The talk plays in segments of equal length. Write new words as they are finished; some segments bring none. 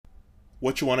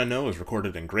What You Want to Know is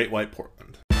recorded in Great White,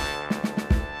 Portland.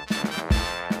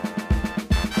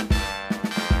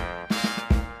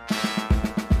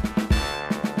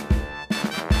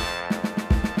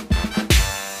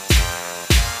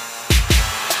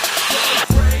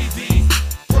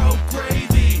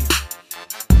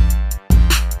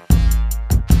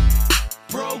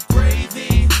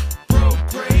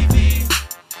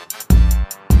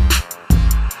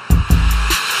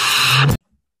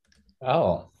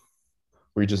 Oh,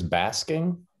 were you just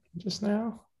basking just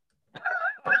now?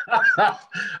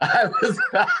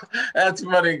 That's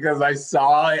funny because I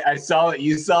saw it,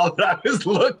 you saw it. I was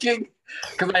looking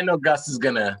because I know Gus is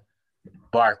gonna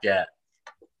bark at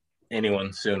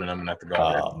anyone soon, and I'm gonna have to go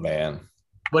there. Oh man.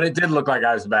 But it did look like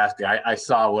I was basking. I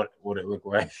saw what it looked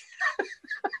like.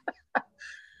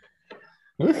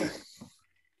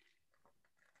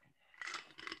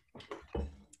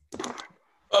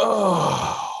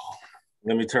 Oh.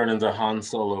 Let me turn into Han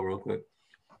Solo real quick.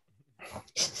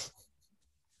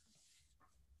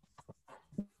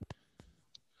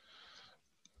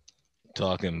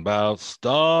 Talking about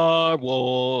Star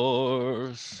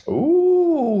Wars.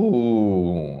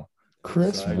 Ooh.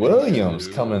 Chris Williams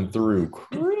coming through.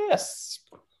 Crisp.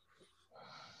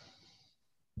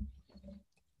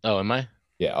 Oh, am I?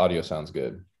 Yeah, audio sounds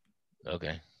good.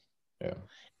 Okay. Yeah.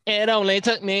 It only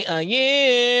took me a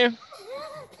year.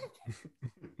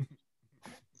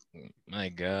 My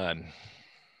God.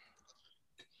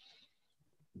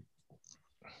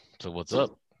 So what's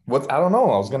up? I don't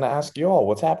know. I was gonna ask you all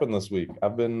what's happened this week.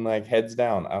 I've been like heads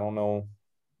down. I don't know.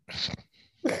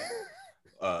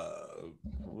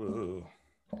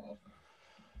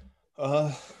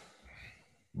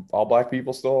 All black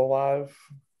people still alive?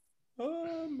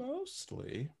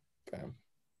 Mostly. Okay.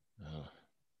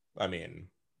 I mean,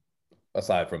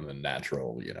 aside from the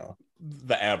natural,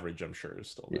 the average, I'm sure, is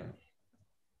still there.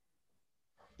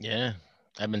 Yeah,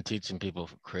 I've been teaching people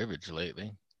cribbage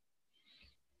lately.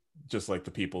 Just like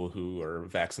the people who are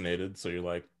vaccinated. So you're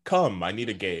like, come, I need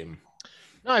a game.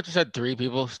 No, I just had 3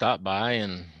 people stop by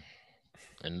and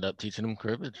ended up teaching them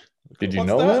cribbage. Did you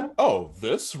know that? Oh,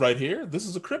 this right here? This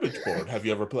is a cribbage board. Have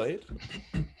you ever played?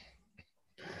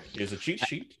 Here's a cheat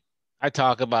sheet. I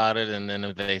talk about it, and then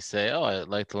if they say, oh, I'd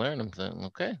like to learn, I'm saying,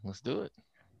 okay, let's do it.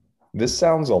 This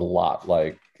sounds a lot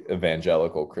like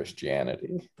evangelical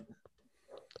Christianity.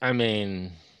 I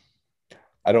mean,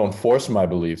 I don't force my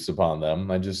beliefs upon them.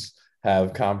 I just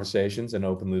have conversations and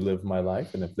openly live my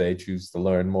life. And if they choose to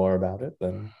learn more about it,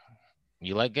 then...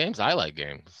 You like games? I like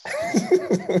games.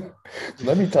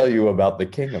 Let me tell you about the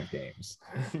king of games.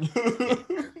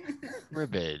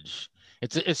 Cribbage.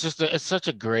 It's such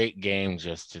a great game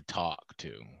just to talk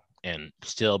to and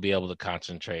still be able to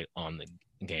concentrate on the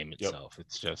game itself. Yep.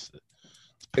 It's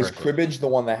Is cribbage the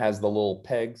one that has the little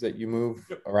pegs that you move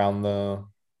around the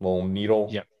little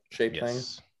needle shaped thing?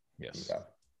 Yes. Okay.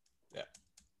 Yeah.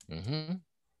 Mm-hmm.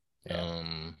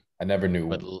 Yeah. I never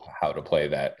knew how to play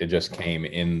that. It just came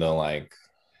in the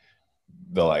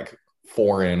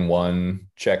 4-in-1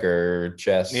 checker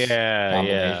chess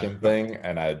combination thing,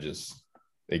 and I just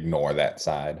ignore that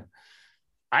side.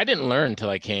 I didn't learn until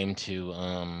I came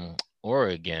to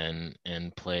Oregon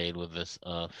and played with this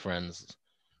friend's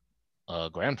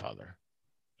grandfather.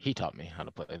 He taught me how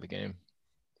to play the game,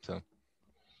 so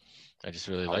I just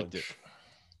really liked it.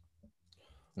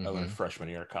 I learned freshman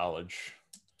year of college,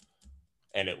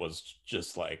 and it was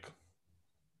just like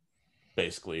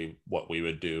basically what we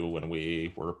would do when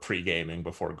we were pre-gaming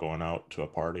before going out to a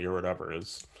party or whatever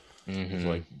is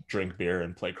like drink beer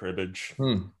and play cribbage,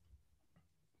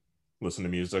 listen to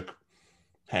music,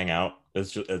 hang out.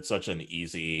 It's such an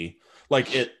easy,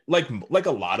 like a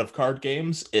lot of card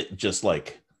games, it just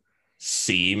like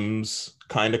seems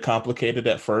kind of complicated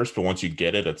at first, but once you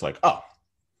get it, it's like, oh,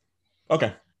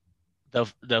 okay.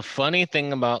 The funny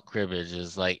thing about cribbage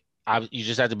is like you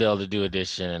just have to be able to do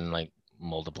addition and like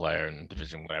multiplier and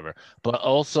division, whatever. But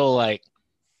also like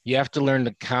you have to learn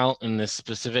to count in this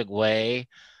specific way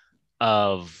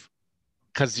because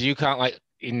you count like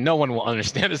no one will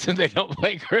understand this if they don't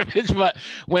play cribbage. But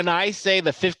when I say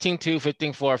the 15-2,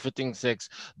 15-4, 15-6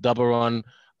 double run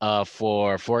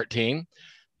for 14,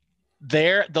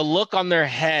 the look on their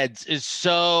heads is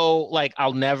so like,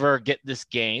 I'll never get this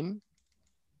game.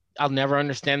 I'll never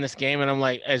understand this game. And I'm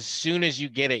like, as soon as you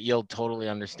get it, you'll totally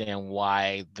understand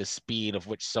why the speed of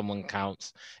which someone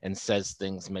counts and says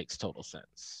things makes total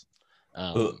sense.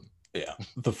 Yeah.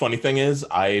 The funny thing is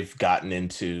I've gotten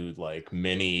into like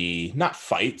many, not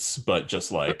fights, but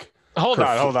just like hold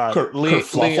on.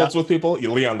 Kerfluffles with people.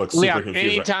 Leon looks super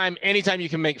confused. Anytime you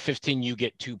can make 15, you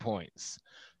get 2 points.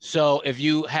 So if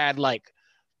you had like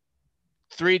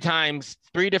three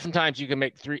different times you can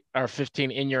make 3 or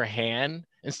 15 in your hand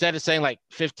instead of saying like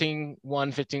 15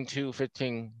 1, 15 2,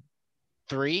 15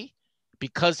 3.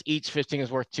 Because each 15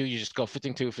 is worth 2, you just go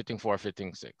 15 2, 15 4,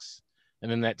 15 6, and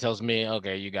then that tells me,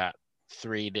 okay, you got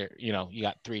 3. You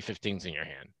got 3 15s in your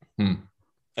hand.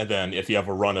 And then if you have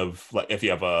a run of like, if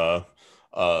you have a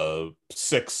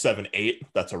 6, 7, 8,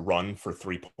 that's a run for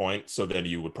 3 points. So then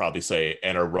you would probably say,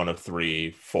 and a run of 3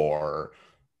 for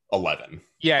 11.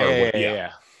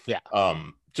 Yeah.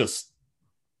 Just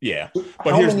yeah.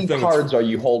 But how many cards are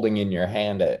you holding in your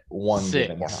hand at one 6.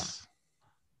 given time?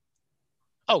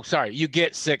 Oh, sorry. You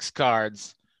get 6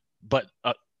 cards, but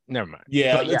never mind.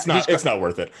 Yeah, but it's not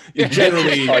worth it. You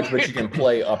generally, cards, but you can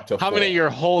play up to how 4. many you're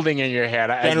holding in your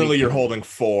hand? Generally, you're holding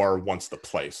 4 once the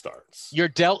play starts. You're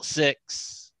dealt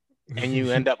 6, and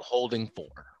you end up holding 4.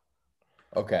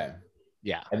 Okay.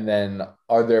 Yeah. And then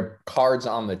are there cards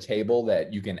on the table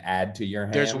that you can add to your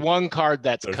hand? There's one card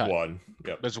that's There's cut. one.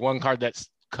 Yep. There's one card that's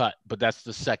cut, but that's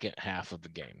the second half of the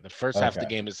game. The first half of the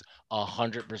game is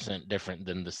 100% different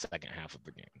than the second half of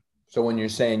the game. So when you're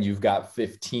saying you've got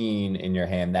 15 in your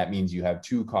hand, that means you have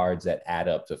 2 cards that add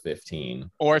up to 15.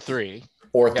 Or 3.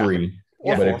 Or 3.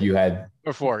 Or but 4. if you had...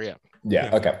 Or 4, yeah.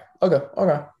 Yeah, okay.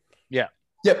 Yeah.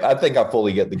 Yep, I think I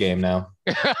fully get the game now.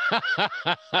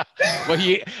 Well,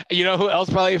 you know who else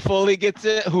probably fully gets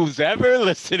it? Who's ever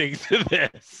listening to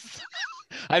this.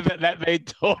 I bet that made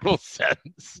total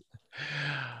sense.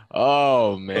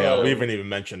 Oh, man. We haven't even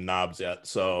mentioned knobs yet.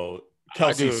 So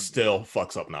Kelsey still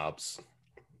fucks up knobs.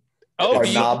 Oh, are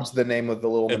knobs the name of the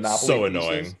little Monopoly? It's so pieces?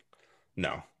 annoying.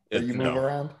 No. You move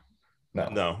around?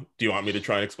 No. Do you want me to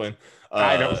try and explain?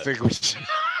 I don't think we should.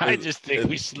 I just think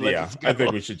we should let this go. I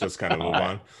think we should just kind of move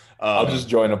on. I'll just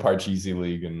join a Parcheesi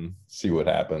league and see what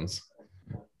happens.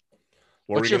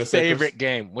 What's your favorite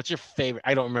game? What's your favorite?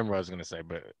 I don't remember what I was going to say,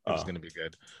 but it was going to be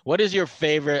good. What is your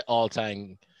favorite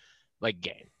all-time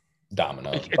game?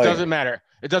 Domino. It doesn't matter.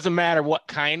 It doesn't matter what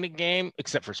kind of game,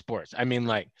 except for sports. I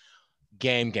mean,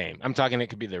 game. I'm talking. It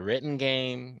could be the written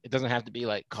game. It doesn't have to be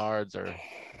like cards or.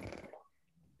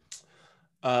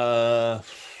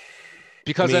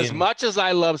 Because as much as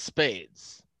I love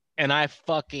spades, and I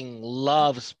fucking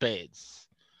love spades,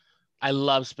 I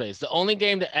love spades. The only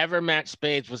game to ever match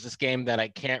spades was this game that I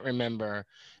can't remember.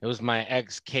 It was my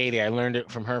ex Katie. I learned it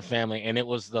from her family, and it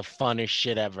was the funnest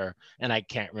shit ever. And I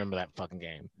can't remember that fucking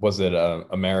game. Was it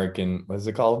American? What is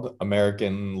it called?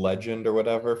 American Legend or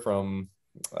whatever from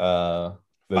the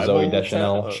Zoe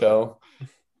Deschanel show?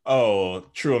 Oh,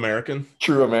 True American.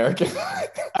 True American.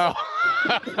 Oh.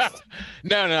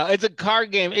 No, it's a card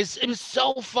game. It was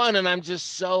so fun, and I'm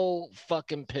just so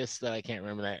fucking pissed that I can't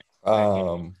remember that.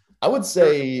 I would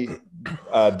say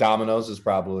Dominoes is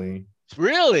probably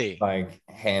really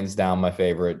hands down my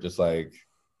favorite. Just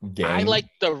game. I like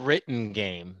the written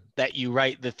game that you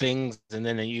write the things, and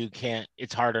then you can't.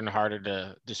 It's harder and harder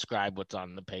to describe what's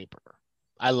on the paper.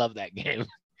 I love that game.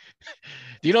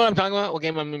 Do you know what I'm talking about? What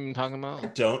game I'm even talking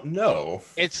about? Don't know.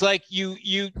 It's like you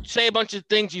say a bunch of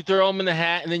things, you throw them in the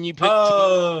hat, and then you pick.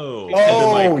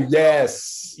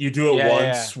 Yes. You do it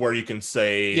once where you can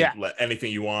say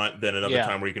anything you want, then another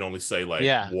time where you can only say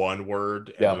one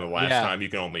word, and then the last time you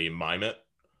can only mime it.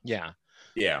 Yeah.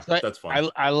 Yeah, so that's fun.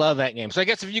 I love that game. So I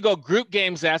guess if you go group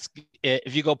games, that's it.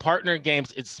 If you go partner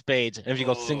games, it's spades. And if you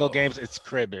go single games, it's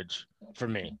cribbage for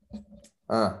me.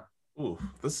 Ooh,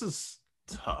 this is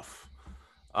tough.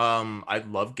 I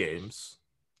love games.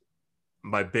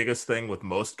 My biggest thing with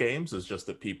most games is just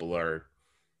that people are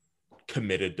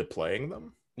committed to playing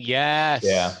them. Yes.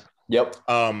 Yeah. Yep.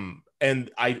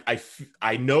 And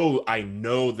I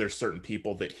know there's certain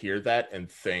people that hear that and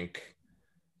think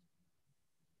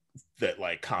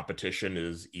that competition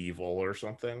is evil or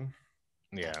something.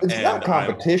 Yeah. It's not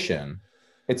competition.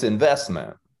 It's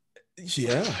investment.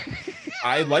 Yeah.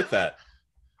 I like that.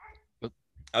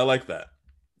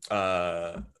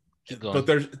 But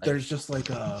there's just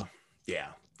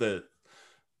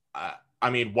I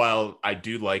mean, while I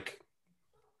do like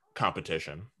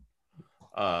competition,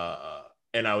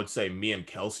 and I would say me and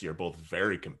Kelsey are both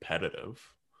very competitive,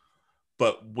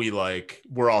 but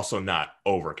we're also not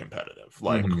over competitive.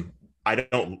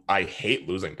 I hate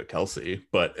losing to Kelsey,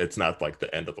 but it's not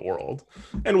the end of the world,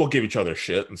 and we'll give each other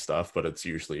shit and stuff, but it's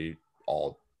usually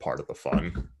all part of the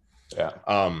fun. Yeah.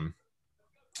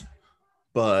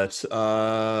 But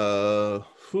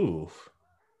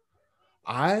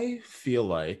I feel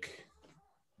like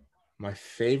my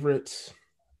favorite.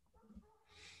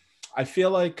 I feel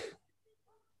like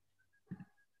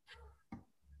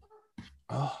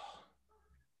a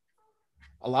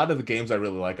lot of the games I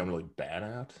really like, I'm really bad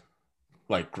at,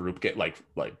 group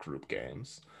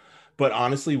games. But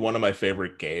honestly, one of my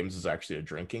favorite games is actually a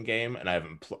drinking game, and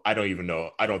I don't even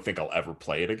know. I don't think I'll ever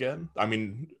play it again. I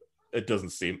mean, it doesn't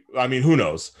seem. I mean, who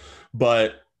knows?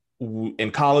 But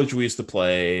in college, we used to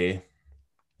play.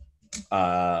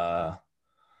 Uh,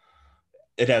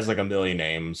 it has like a million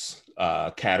names,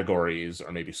 categories,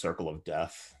 or maybe Circle of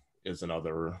Death is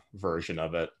another version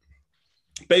of it.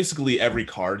 Basically, every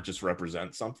card just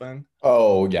represents something.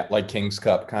 Oh yeah, like King's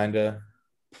Cup kind of.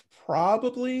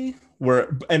 Probably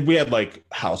and we had like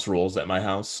house rules at my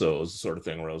house, so it was the sort of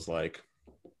thing where it was like,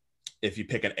 if you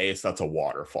pick an ace, that's a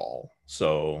waterfall.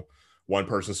 So one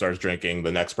person starts drinking,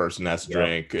 the next person has to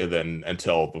drink, and then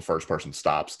until the first person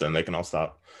stops, then they can all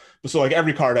stop. But so like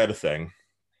every card had a thing.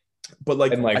 But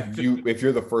like, and like if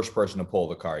you're the first person to pull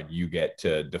the card, you get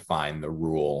to define the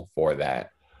rule for that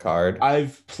card.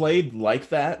 I've played like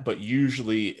that, but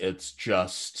usually it's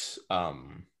just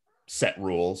set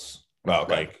rules. Oh,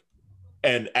 okay. Like,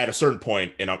 and at a certain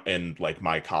point in like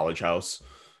my college house,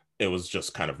 it was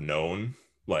just kind of known.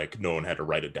 Like no one had to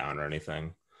write it down or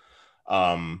anything.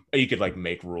 You could like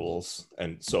make rules,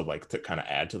 and so like to kind of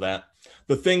add to that.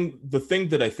 The thing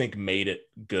that I think made it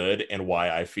good and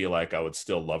why I feel like I would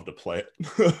still love to play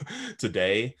it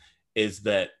today is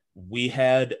that we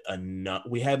had enough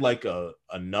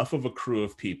of a crew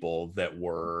of people that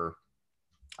were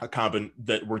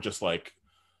that were just like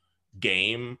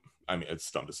game. I mean,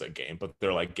 it's dumb to say game, but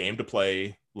they're like game to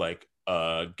play, like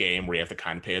a game where you have to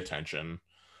kind of pay attention.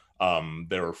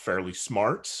 They're fairly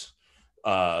smart.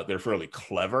 They're fairly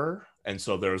clever. And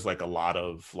so there's like a lot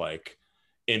of like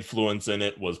influence in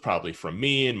it was probably from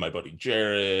me and my buddy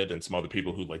Jared and some other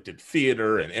people who like did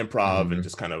theater and improv and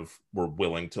just kind of were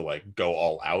willing to like go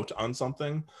all out on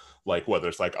something, like whether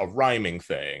it's like a rhyming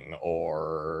thing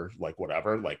or like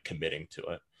whatever, like committing to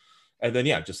it. And then,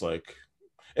 yeah, just like,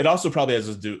 it also probably has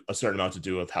a certain amount to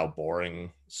do with how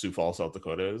boring Sioux Falls, South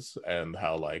Dakota is and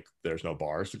how like there's no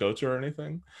bars to go to or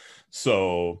anything.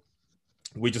 So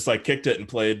we just like kicked it and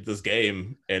played this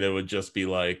game, and it would just be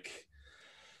like,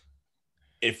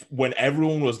 when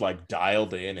everyone was like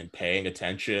dialed in and paying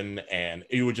attention, and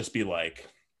it would just be like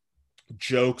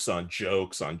jokes on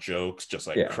jokes on jokes, just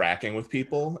like cracking with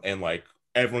people, and like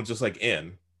everyone's just like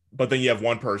in. But then you have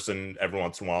one person every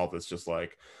once in a while that's just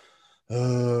like, I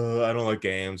don't like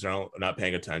games, or I'm not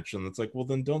paying attention. It's like, well,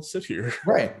 then don't sit here.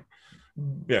 Right.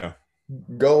 Yeah.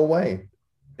 Go away.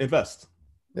 Invest.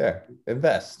 Yeah.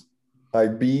 Invest.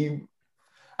 Like I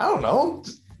don't know,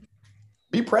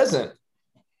 be present.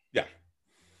 Yeah.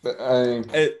 And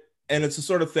it's the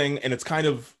sort of thing, and it's kind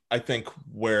of, I think,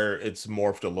 where it's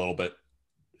morphed a little bit,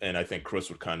 and I think Chris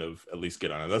would kind of at least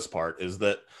get on this part, is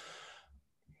that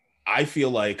I feel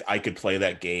like I could play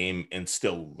that game and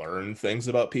still learn things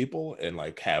about people and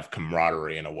like have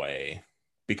camaraderie in a way,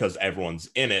 because everyone's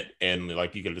in it, and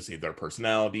like you get to see their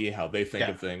personality, how they think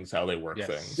of things, how they work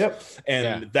things. Yep.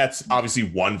 And that's obviously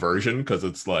one version, because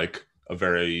it's like a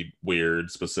very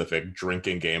weird, specific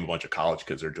drinking game a bunch of college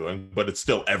kids are doing, but it's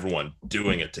still everyone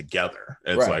doing it together.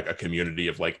 It's like a community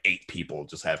of like 8 people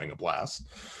just having a blast.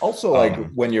 Also,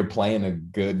 like when you're playing a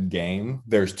good game,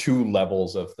 there's 2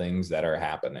 levels of things that are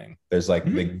happening. There's like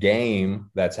the game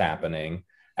that's happening,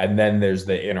 and then there's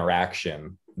the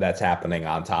interaction that's happening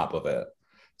on top of it.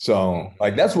 So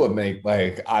like that's what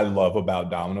I love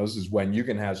about Dominoes, is when you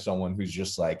can have someone who's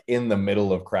just like in the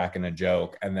middle of cracking a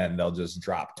joke, and then they'll just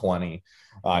drop 20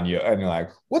 on you, and you're like,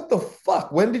 what the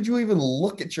fuck? When did you even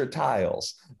look at your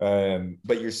tiles?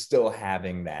 But you're still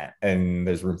having that, and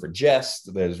there's room for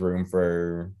jest, there's room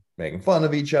for making fun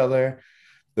of each other.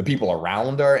 The people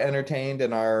around are entertained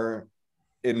and are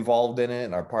involved in it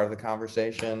and are part of the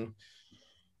conversation.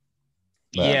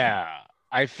 Yeah,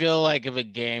 I feel like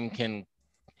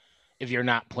if you're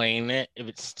not playing it, if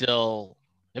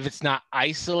it's not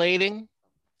isolating,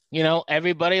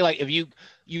 everybody, like if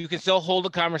you can still hold a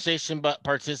conversation but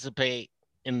participate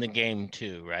in the game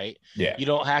too, right? Yeah. You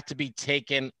don't have to be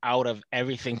taken out of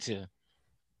everything to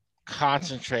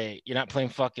concentrate. You're not playing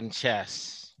fucking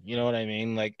chess. You know what I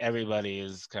mean? Like everybody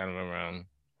is kind of around.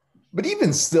 But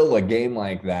even still, a game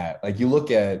like that, like you look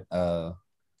at,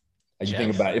 you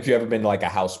think about if you ever been to like a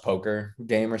house poker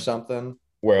game or something,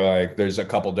 where like there's a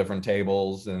couple different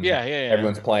tables and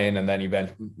everyone's playing, and then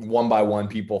eventually one by one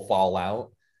people fall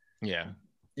out. Yeah.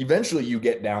 Eventually you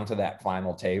get down to that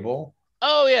final table.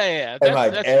 Oh yeah. And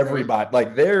like everybody,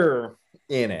 like they're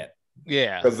in it.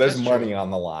 Yeah. Because there's money on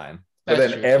the line. But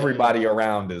then everybody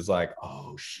around is like,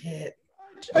 oh shit.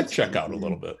 I'd check out a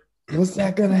little bit. Was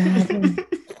that gonna happen?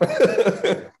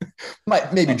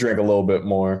 Might maybe drink a little bit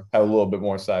more, have a little bit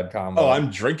more side combo. Oh,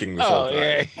 I'm drinking this whole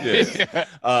time.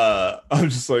 Yeah. I'm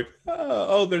just like,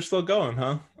 oh, they're still going,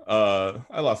 huh?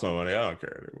 I lost my money. I don't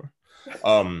care anymore.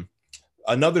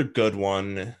 Another good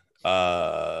one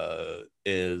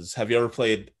is, have you ever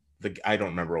played I don't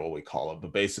remember what we call it,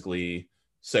 but basically,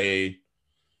 say,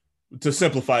 to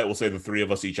simplify it, we'll say the three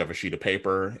of us each have a sheet of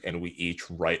paper and we each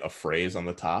write a phrase on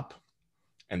the top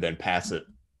and then pass it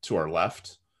to our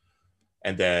left.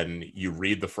 And then you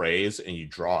read the phrase and you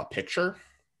draw a picture.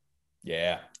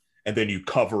 Yeah. And then you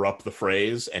cover up the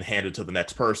phrase and hand it to the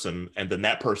next person. And then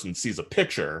that person sees a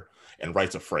picture and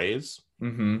writes a phrase.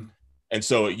 Mm-hmm. And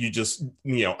so you just,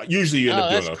 usually you end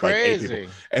up doing it with like 8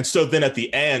 people. And so then at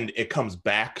the end, it comes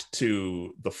back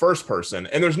to the first person.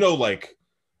 And there's no like,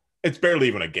 it's barely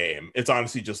even a game. It's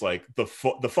honestly just like the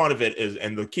fun of it is,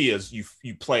 and the key is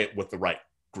you play it with the right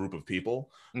group of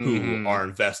people who are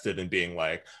invested in being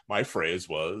like, my phrase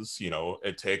was,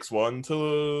 it takes one to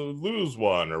lose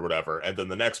one or whatever. And then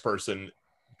the next person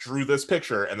drew this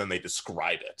picture and then they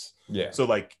describe it. Yeah. So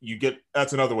like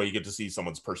that's another way you get to see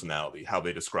someone's personality, how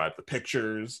they describe the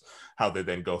pictures, how they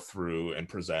then go through and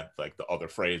present like the other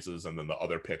phrases and then the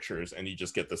other pictures. And you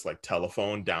just get this like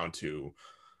telephone down to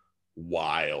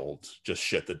wild, just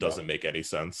shit that doesn't make any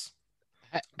sense.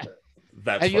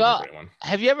 That's a great one.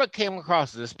 Have you ever came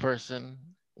across this person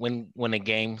when a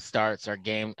game starts or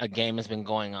a game has been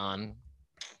going on?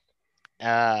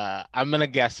 I'm gonna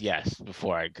guess yes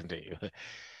before I continue.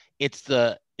 It's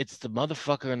the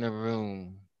motherfucker in the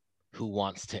room who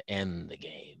wants to end the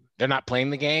game. They're not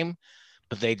playing the game,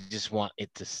 but they just want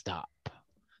it to stop.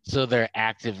 So they're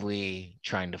actively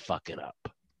trying to fuck it up.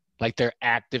 Like they're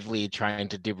actively trying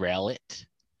to derail it.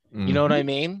 You know what I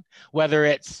mean? Whether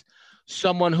it's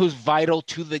someone who's vital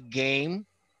to the game,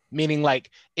 meaning like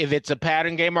if it's a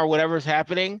pattern game or whatever's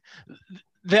happening,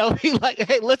 they'll be like,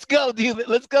 hey, let's go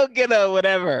get a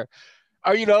whatever.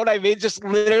 Or you know what I mean? Just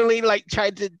literally like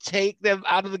trying to take them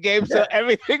out of the game so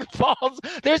everything falls.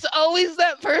 There's always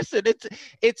that person.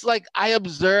 It's like I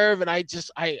observe and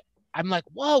I'm like,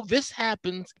 whoa, this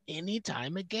happens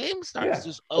anytime a game starts. Yeah.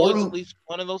 There's always at least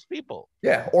one of those people.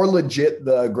 Yeah. Or legit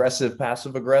the aggressive,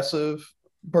 passive aggressive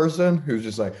person who's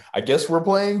just like, I guess we're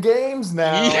playing games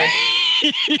now.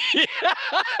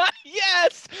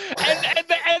 Yes.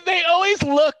 And they always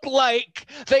look like,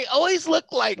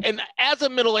 and as a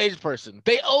middle-aged person,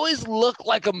 they always look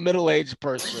like a middle-aged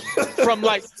person from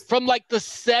like the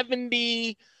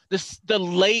 70s, the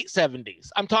late 70s.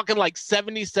 I'm talking like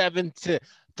 77 to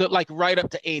like right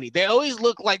up to 80. They always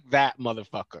look like that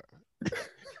motherfucker.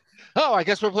 Oh, I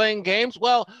guess we're playing games.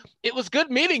 Well, it was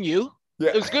good meeting you.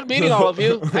 Yeah. It was good meeting all of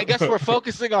you. I guess we're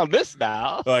focusing on this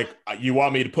now. Like, you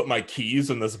want me to put my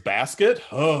keys in this basket?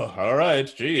 Oh, all right.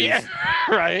 Jeez. Yeah,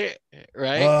 right.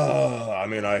 I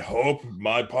mean, I hope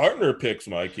my partner picks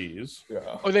my keys.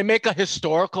 Yeah. Or they make a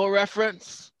historical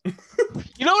reference.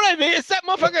 You know what I mean? It's that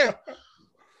motherfucker.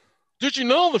 Did you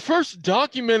know the first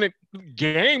documented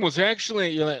game was actually,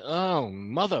 you're like, oh,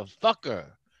 motherfucker.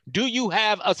 Do you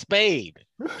have a spade?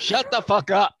 Shut the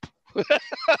fuck up.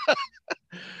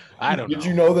 I don't know. Did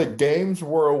you know that games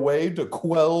were a way to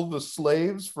quell the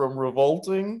slaves from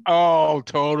revolting? Oh,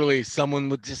 totally. Someone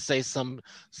would just say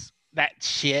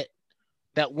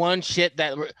that one shit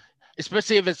that,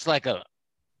 especially if it's like a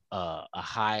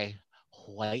high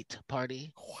white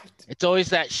party. What? It's always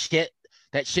that shit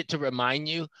to remind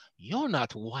you, you're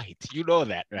not white. You know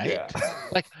that, right? Yeah.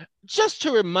 Like, just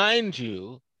to remind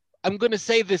you, I'm going to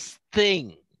say this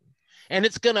thing. And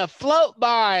it's going to float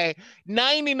by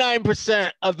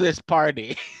 99% of this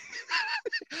party.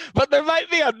 But there might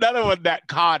be another one that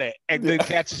caught it and then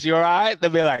catches your eye. They'll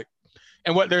be like,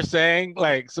 and what they're saying,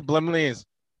 like, subliminally is,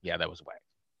 yeah, that was whack.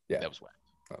 Yeah. That was whack.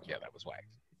 Yeah, that was whack.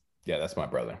 Yeah, that's my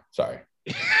brother. Sorry.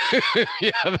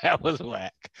 Yeah, that was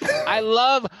whack. I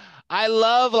love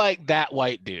like that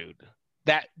white dude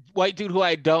who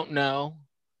I don't know,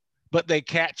 but they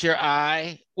catch your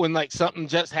eye when like something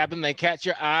just happened. They catch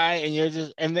your eye, and you're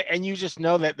just and you just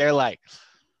know that they're like,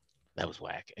 that was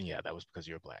whack, and yeah, that was because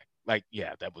you're black. Like,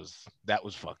 yeah, that was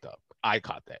fucked up. I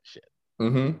caught that shit.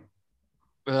 Mm-hmm.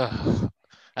 Ugh.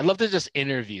 I'd love to just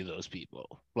interview those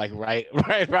people, like right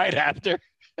after.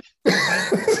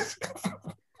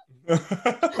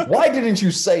 Why didn't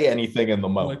you say anything in the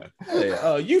moment? Like,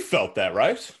 hey, you felt that,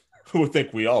 right? I would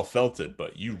think we all felt it,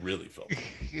 but you really felt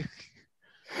it.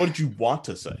 What did you want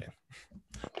to say?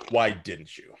 Why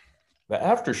didn't you? The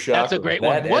aftershock. That's a great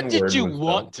one. What did you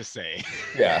want to say?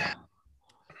 Yeah.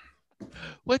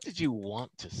 What did you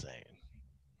want to say?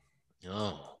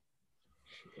 Oh.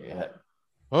 Yeah.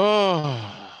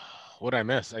 Oh. What'd I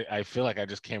miss? I feel like I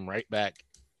just came right back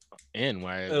in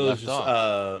where I left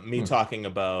off. Me talking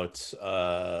about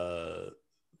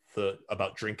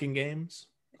drinking games,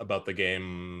 about the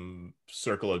game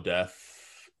Circle of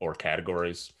Death or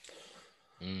categories.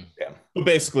 Mm. But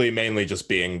basically, mainly just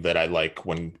being that I like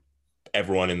when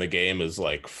everyone in the game is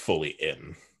like fully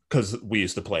in, because we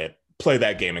used to play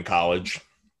that game in college.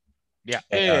 Yeah.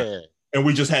 And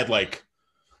we just had like,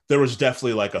 there was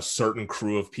definitely like a certain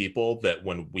crew of people that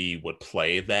when we would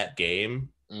play that game,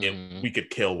 we could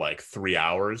kill like 3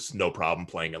 hours, no problem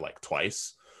playing it like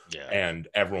twice. Yeah. And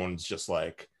everyone's just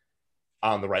like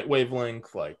on the right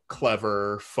wavelength, like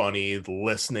clever, funny,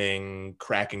 listening,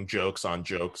 cracking jokes on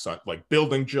like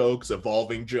building jokes,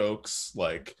 evolving jokes.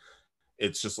 Like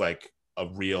it's just like a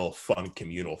real fun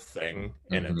communal thing.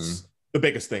 And it's the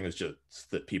biggest thing is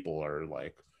just that people are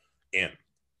like in.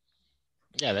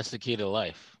 Yeah, that's the key to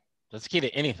life. That's the key to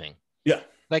anything. Yeah.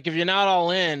 Like if you're not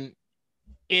all in,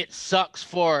 it sucks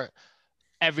for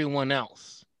everyone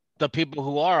else. The people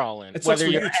who are all in. It sucks whether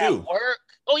for you're you too. at work.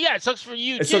 Oh yeah, it sucks for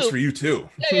you too. It sucks for you too.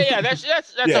 Yeah. That's Yeah,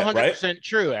 100%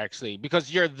 true actually,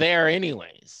 because you're there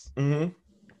anyways. Mm-hmm.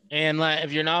 And like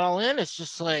if you're not all in, it's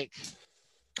just like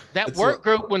that work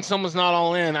group when someone's not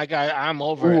all in, I'm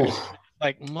over it.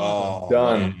 Like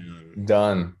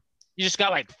done. You just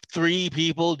got like 3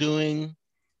 people doing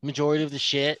majority of the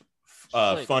shit.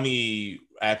 Like, funny,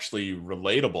 actually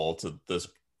relatable to this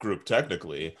group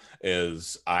technically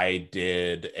is I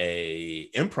did a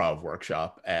improv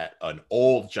workshop at an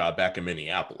old job back in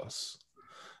Minneapolis,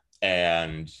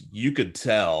 and you could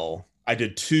tell I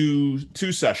did two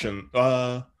sessions.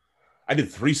 I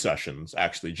did 3 sessions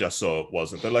actually, just so it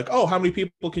wasn't. They're like, oh, how many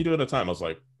people can you do at a time? I was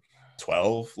like,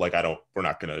 12. Like we're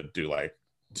not gonna do like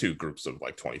 2 groups of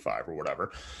like 25 or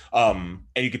whatever. And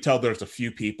you could tell there's a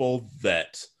few people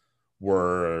that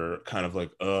were kind of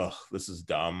like, ugh, this is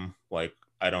dumb. Like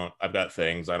I've got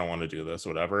things, I don't want to do this,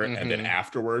 whatever. And then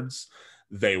afterwards,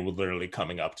 they were literally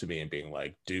coming up to me and being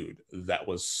like, dude, that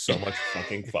was so much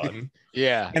fucking fun.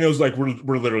 Yeah. And it was like,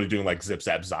 we're literally doing like zip,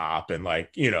 zap, zop and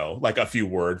like, like a few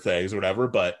word things or whatever.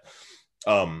 But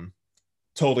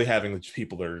totally having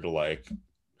people that are like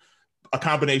a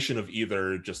combination of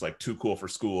either just like too cool for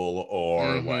school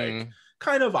or like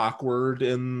kind of awkward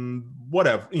and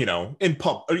whatever, in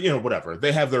pub, whatever.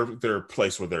 They have their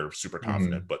place where they're super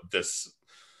confident, but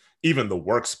even the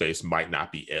workspace might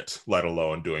not be it, let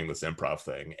alone doing this improv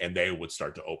thing. And they would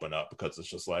start to open up because it's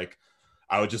just like,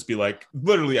 I would just be like,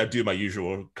 literally, I do my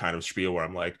usual kind of spiel where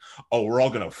I'm like, oh, we're all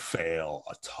going to fail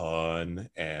a ton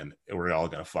and we're all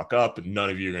going to fuck up and none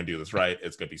of you are going to do this right.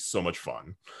 It's going to be so much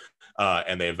fun.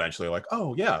 And they eventually are like,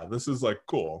 oh yeah, this is like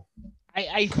cool.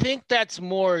 I think that's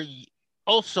more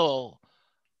also,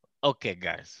 okay,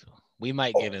 guys, we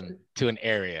might get into an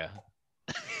area.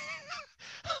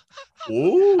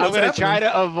 Ooh, I'm going to try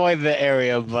to avoid the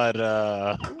area, but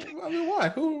I mean,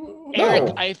 why? Eric,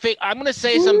 No. I think I'm going to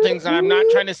say some things, and I'm not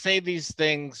trying to say these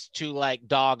things to like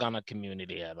dog on a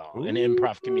community at all, an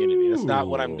improv community. That's not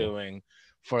what I'm doing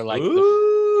for like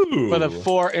for the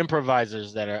 4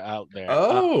 improvisers that are out there.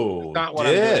 Oh, not what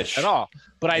I'm doing at all.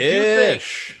 But I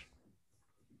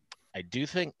do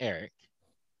think, Eric,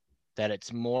 that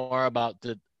it's more about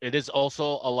it is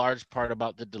also a large part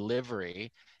about the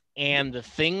delivery. And the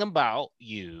thing about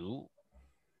you,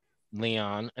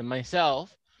 Leon, and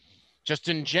myself, just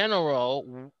in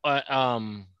general,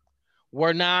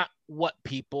 we're not what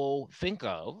people think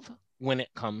of when it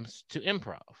comes to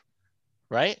improv,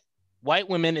 right? White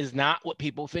women is not what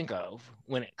people think of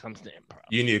when it comes to improv.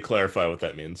 You need to clarify what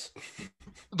that means.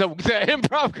 The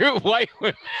improv group, white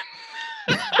women.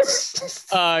 There's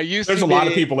a lot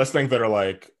of people listening that are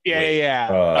like, yeah.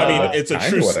 I mean, it's a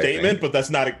true statement, but that's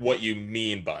not what you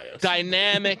mean by it.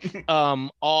 Dynamic,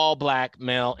 all Black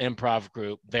male improv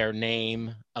group. Their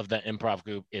name of the improv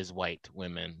group is White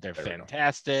Women. They're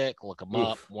fantastic. Look them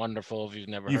up. Wonderful. If you've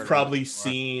never heard You've probably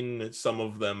seen some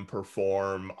of them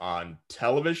perform on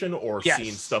television or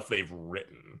seen stuff they've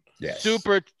written. Yes.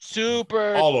 Super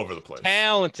all over the place.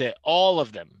 Talented. All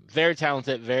of them. Very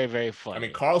talented. Very, very funny. I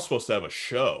mean, Carl's supposed to have a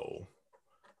show.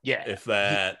 Yeah. If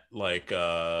that,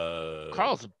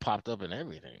 Carl's popped up in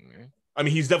everything, man. I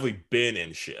mean, he's definitely been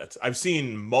in shit. I've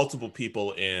seen multiple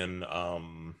people in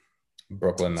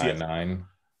Brooklyn Nine-Nine.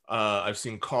 I've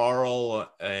seen Carl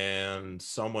and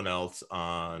someone else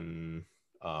on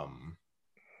AP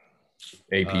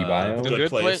Bio. Good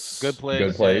Place. Good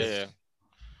Place. Yeah.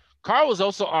 Carl was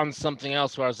also on something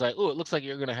else where I was like, "Oh, it looks like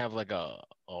you're gonna have like a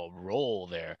role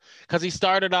there," because he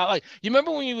started out like, you remember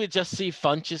when you would just see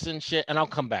Funches and shit, and I'll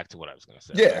come back to what I was gonna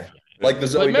say. Yeah, like the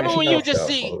Zoe. Remember when you just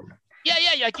see, yeah,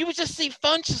 like you would just see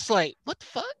Funches like, what the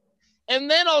fuck,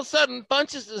 and then all of a sudden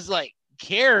Funches is like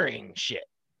carrying shit.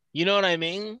 You know what I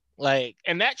mean? Like,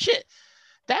 and that shit,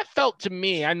 that felt to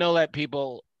me. I know that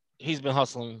he's been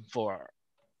hustling for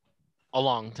a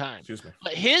long time. Excuse me.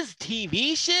 But his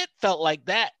TV shit felt like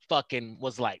that fucking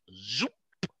was like zoop.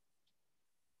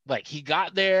 Like he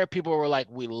got there, people were like,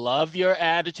 "We love your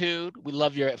attitude, we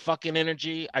love your fucking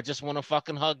energy. I just want to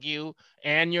fucking hug you,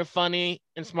 and you're funny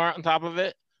and smart on top of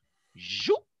it."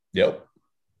 Zoop. Yep.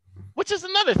 Which is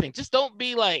another thing. Just don't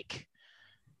be like.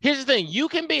 Here's the thing: you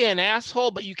can be an asshole,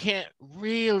 but you can't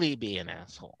really be an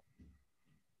asshole.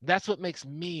 That's what makes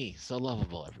me so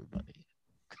lovable, everybody.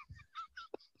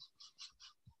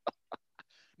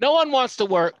 No one wants to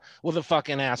work with a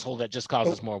fucking asshole that just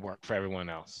causes more work for everyone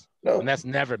else. No. And that's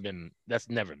never been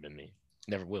me.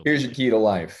 Never will. Here's your key to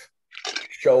life.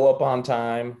 Show up on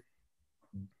time,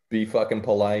 be fucking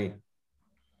polite,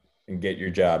 and get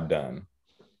your job done.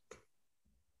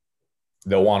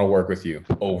 They'll want to work with you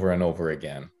over and over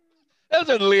again. Those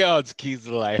are Leon's keys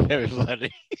to life,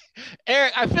 everybody.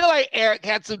 Eric, I feel like Eric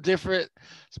had some different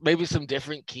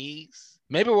keys.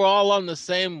 Maybe we're all on the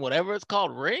same, whatever it's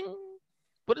called, ring.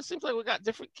 But it seems like we got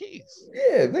different keys.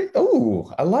 Yeah.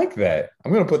 I like that.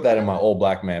 I'm going to put that in my old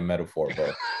black man metaphor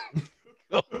book.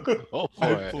 Go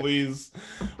for it. Please,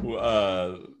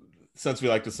 since we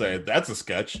like to say that's a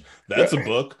sketch, that's a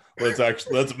book.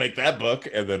 Let's make that book,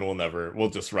 and then we'll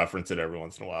just reference it every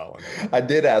once in a while. I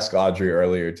did ask Audrey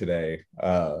earlier today.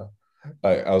 I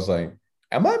was like,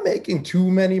 am I making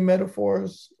too many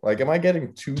metaphors? Like, am I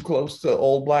getting too close to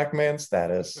old black man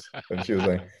status? And she was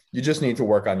like, you just need to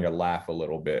work on your laugh a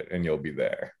little bit and you'll be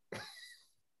there.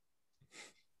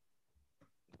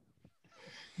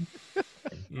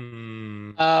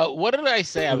 What did I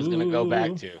say I was going to go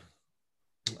back to?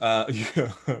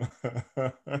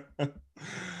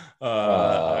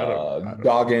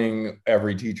 Dogging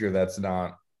every teacher that's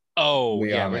not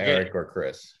Leon, Eric, or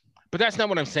Chris. But that's not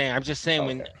what I'm saying. I'm just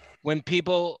saying when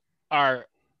people are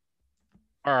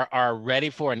ready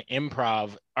for an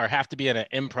improv or have to be in an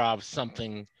improv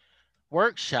something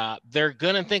workshop, they're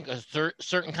gonna think a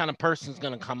certain kind of person's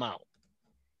gonna come out,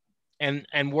 and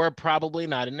we're probably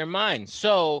not in their mind.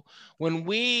 So when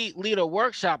we lead a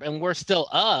workshop and we're still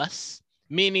us,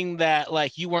 meaning that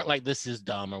like you weren't like this is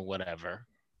dumb or whatever,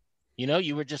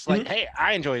 you were just like, hey,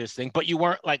 I enjoy this thing, but you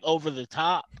weren't like over the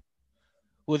top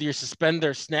with your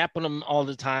suspender snapping them all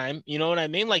the time. You know what I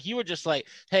mean? Like you were just like,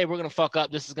 hey, we're gonna fuck up.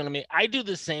 This is gonna be. I do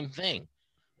the same thing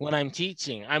when I'm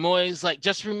teaching. I'm always like,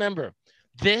 just remember,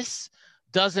 this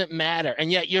doesn't matter. And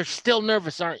yet you're still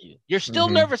nervous, aren't you? You're still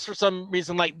nervous for some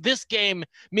reason. Like this game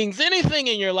means anything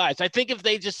in your lives. I think if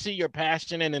they just see your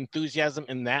passion and enthusiasm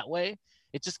in that way,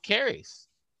 it just carries.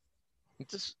 It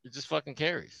just fucking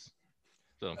carries.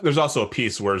 So there's also a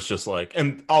piece where it's just like,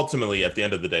 and ultimately at the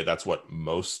end of the day, that's what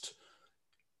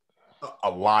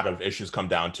a lot of issues come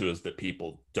down to, is that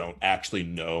people don't actually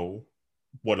know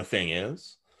what a thing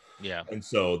is. Yeah. And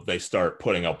so they start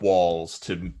putting up walls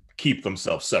to keep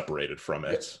themselves separated from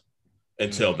it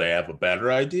until they have a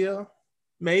better idea,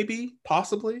 maybe,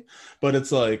 possibly. But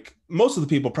it's like most of the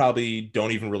people probably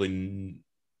don't even really,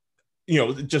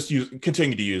 just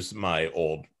continue to use my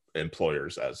old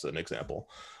employers as an example.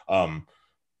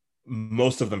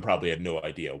 Most of them probably had no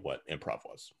idea what improv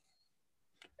was.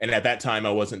 And at that time,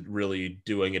 I wasn't really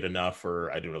doing it enough, or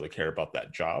I didn't really care about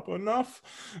that job enough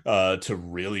to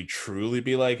really, truly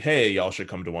be like, hey, y'all should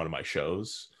come to one of my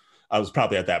shows. I was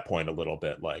probably at that point a little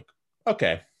bit like,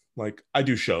 okay, like I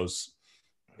do shows.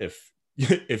 If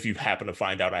you happen to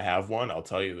find out I have one, I'll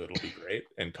tell you that it'll be great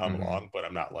and come along, but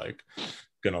I'm not like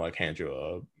gonna like hand you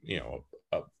a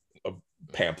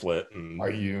pamphlet. And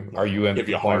are you in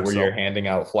the point where you're handing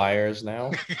out flyers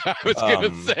now? I was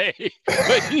gonna say,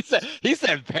 but he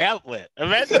said pamphlet.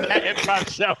 Imagine that improv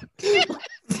show.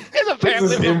 There's a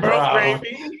pamphlet in Bro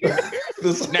Gravy.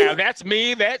 Now that's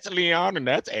me, that's Leon, and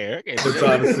that's Eric. It's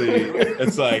honestly,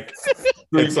 it's like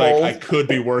I could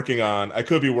be working on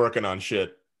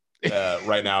shit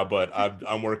right now, but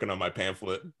I'm working on my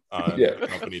pamphlet on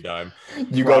company dime.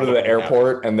 You go to the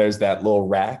airport and there's that little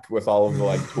rack with all of the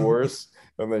like tours,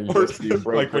 and then you just see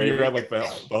like when you're at like the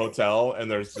hotel and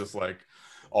there's just like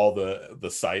all the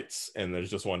sites, and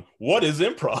there's just one. What is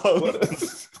improv?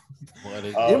 What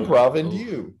is improv and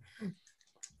you?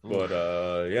 But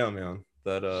yeah, man,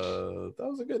 that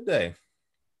was a good day.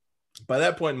 By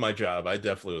that point in my job, I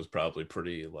definitely was probably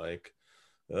pretty like,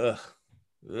 but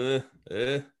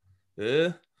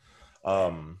that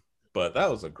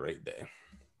was a great day.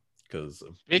 Because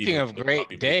speaking of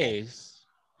great days,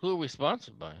 who are we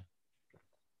sponsored by?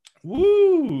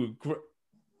 Woo!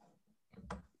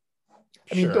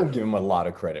 I mean, don't give him a lot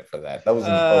of credit for that. That was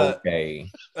okay.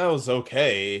 That was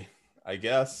okay, I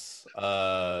guess.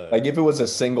 Like if it was a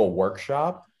single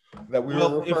workshop that we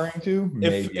were referring to,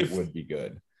 maybe it would be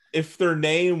good. If their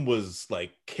name was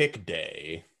like Kick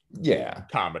Day, Yeah.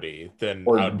 comedy, then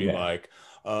Or- I would be yeah. like,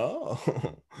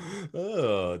 oh,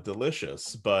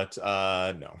 delicious. But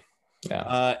no.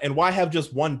 Yeah. And why have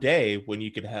just one day when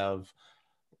you could have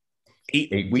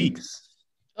 8 weeks.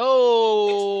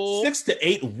 Oh, 6 to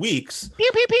 8 weeks pew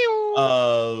pew pew.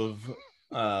 of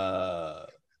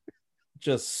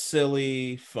just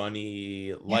silly,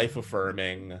 funny, life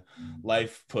affirming,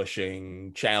 life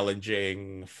pushing,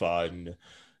 challenging, fun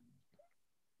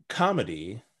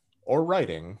comedy or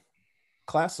writing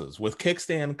classes with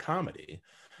Kickstand Comedy,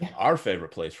 Yeah. our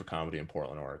favorite place for comedy in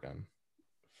Portland, Oregon.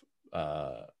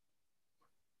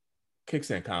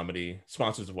 Kickstand Comedy,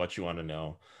 sponsors of What You Want to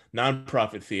Know,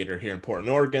 nonprofit theater here in Portland,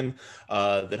 Oregon,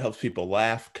 that helps people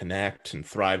laugh, connect, and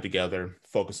thrive together,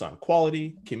 focus on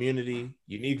quality, community,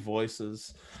 unique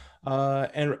voices,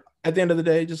 and at the end of the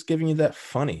day, just giving you that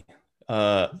funny,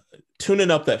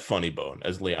 tuning up that funny bone,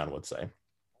 as Leon would say.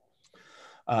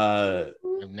 I've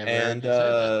never heard you say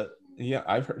that. Yeah,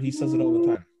 I've heard he says it all the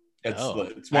time.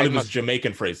 It's one of his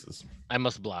Jamaican phrases. I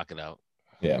must block it out.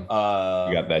 Yeah.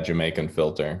 You got that Jamaican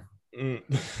filter. I'm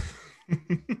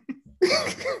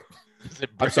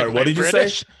Am sorry, I what did you say?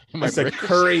 British? Am I I said British?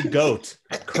 curry goat.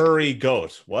 Curry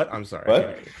goat. What? I'm sorry.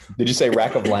 What? Did you say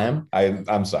rack of lamb?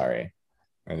 I'm sorry.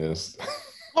 I just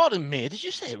Pardon me. Did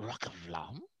you say rock of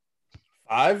lamb?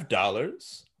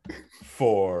 $5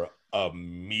 for a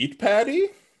meat patty?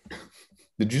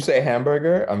 Did you say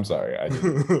hamburger? I'm sorry.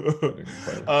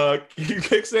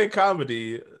 Kickstand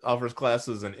Comedy offers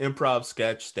classes in improv,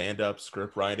 sketch, stand-up,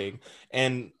 script writing,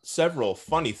 and several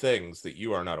funny things that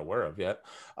you are not aware of yet.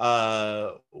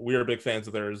 We are big fans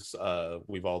of theirs.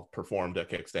 We've all performed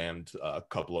at Kickstand. A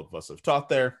couple of us have taught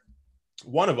there.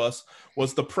 One of us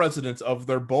was the president of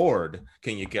their board.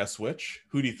 Can you guess which?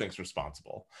 Who do you think's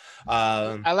responsible?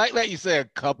 I like that you say a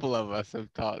couple of us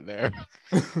have taught there.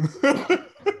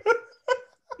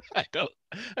 I don't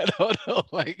know,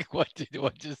 like, what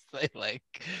just say, like,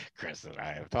 Chris and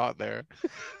I have taught there.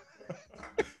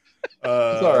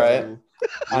 It's all right.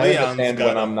 I Leon's understand got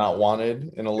when a- I'm not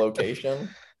wanted in a location.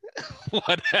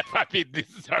 Whatever. I mean, this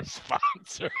is our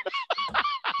sponsor.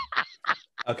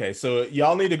 Okay, so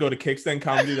y'all need to go to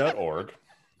kickstandcomedy.org.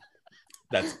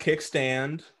 That's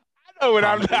kickstand. Oh, when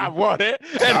I'm not wanted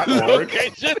at the .org.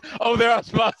 location. Oh, they're our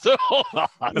sponsor. Hold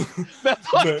on.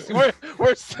 That's like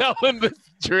we're selling this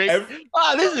drink.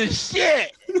 Oh, this is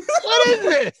shit. What is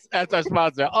this? That's our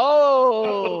sponsor.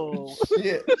 Oh.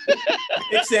 Shit.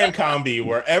 Kickstand Comedy,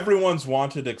 where everyone's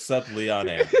wanted except Leon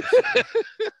Anderson.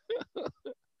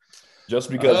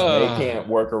 Just because they can't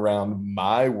work around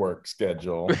my work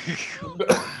schedule.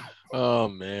 Oh,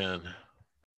 man.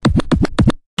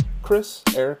 Chris,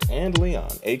 Eric, and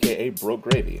Leon, aka Broke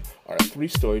Gravy, are three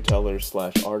storytellers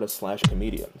 / artists /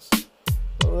 comedians.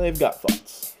 Well, they've got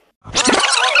thoughts.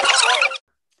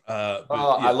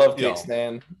 I love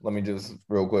Kickstand. Let me just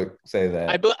real quick say that.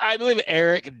 I believe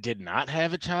Eric did not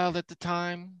have a child at the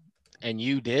time, and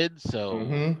you did. So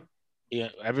Mhm. yeah,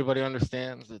 everybody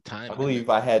understands the time. I believe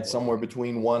I had somewhere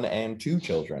between 1 and 2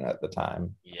 children at the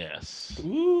time. Yes.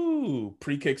 Ooh,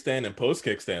 pre-kickstand and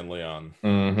post-kickstand, Leon.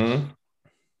 Mm-hmm.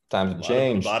 Times have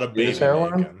changed. A lot of You baby use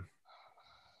heroin? making.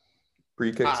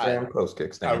 Pre-kickstand,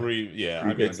 post-kickstand. I mean, the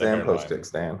Pre-kickstand, hairline.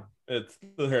 post-kickstand.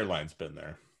 The hairline's been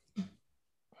there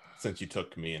since you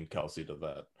took me and Kelsey to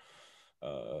that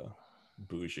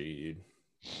bougie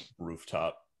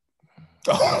rooftop.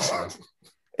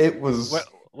 It was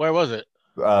Where was it?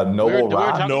 Noble we were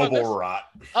Rock. talking- about Noble this? Rot.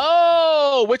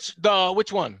 Oh, which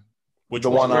one? Which The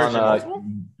one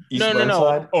on East No.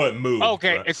 Burnside. Oh, it moved.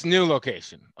 Okay, right? it's new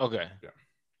location. Okay.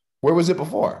 Where was it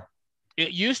before?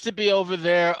 It used to be over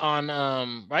there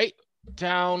on right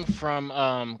down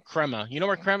from Crema. You know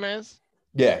where Crema is?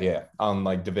 Yeah. On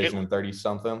like Division 30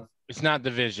 something. It's not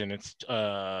Division. It's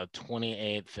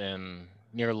 28th and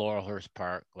near Laurelhurst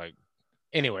Park. Like,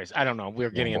 anyways, I don't know. We're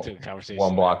getting into the conversation.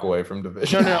 1 block away from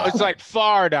Division. No. It's like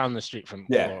far down the street from.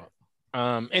 Yeah.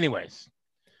 Anyways,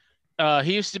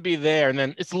 he used to be there, and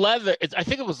then it's Leather. I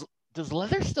think it was. Is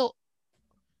Leather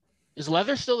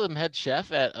still the head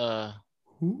chef at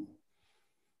Who?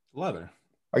 Leather.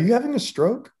 Are you having a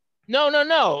stroke?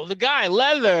 No. The guy,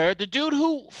 Leather, the dude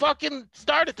who fucking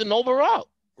started the Noble Route.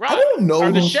 I don't know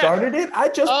Or the who chef. started it. I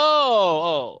just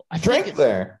I think drank it's-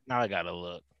 there. Now I gotta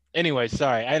look. Anyway,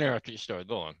 sorry, I interrupted your story.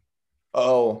 Go on.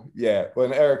 Oh, yeah.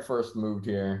 When Eric first moved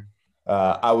here,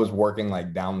 I was working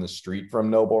like down the street from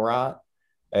Noble Rot,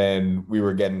 and we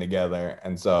were getting together.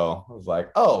 And so I was like,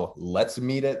 oh, let's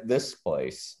meet at this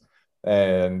place.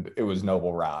 And it was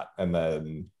Noble Rot. And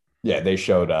then, yeah, they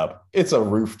showed up. It's a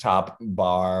rooftop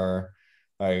bar.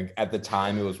 Like at the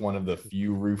time, it was one of the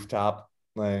few rooftop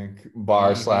like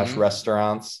bar /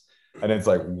 restaurants. and it's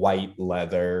like white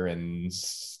leather and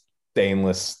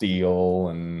stainless steel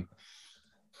and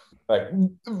like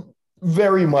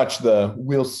very much the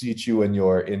we'll seat you and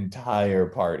your entire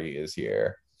party is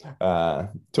here. To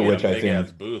which I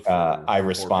think I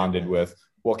responded with,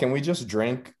 well, can we just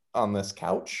drink on this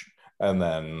couch? And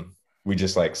then we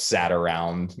just like sat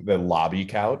around the lobby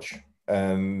couch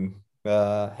and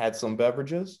had some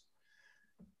beverages.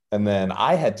 And then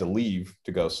I had to leave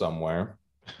to go somewhere,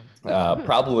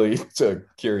 probably to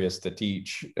Curious to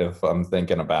Teach, if I'm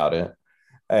thinking about it.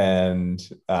 And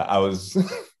I was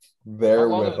there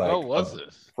with like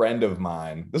friend of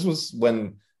mine. This was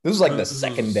like the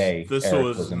second day. This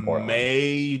was in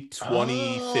May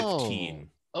 2015.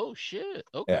 Oh shit.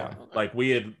 Okay. Yeah. Okay. Like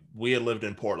we had lived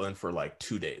in Portland for like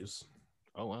 2 days.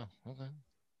 Oh wow. Okay.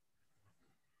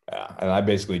 Yeah, and I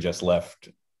basically just left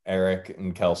Eric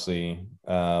and Kelsey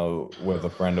with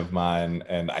a friend of mine,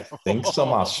 and I think some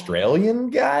Australian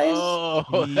guys.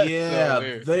 Oh,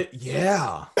 yeah,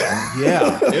 yeah.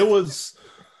 It was.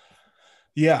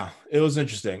 Yeah, it was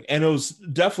interesting, and it was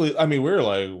definitely. I mean, we were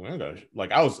like, oh my gosh,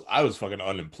 like I was fucking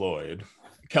unemployed.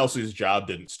 Kelsey's job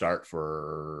didn't start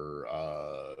for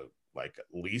like at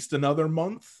least another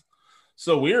month,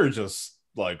 so we were just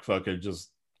like fucking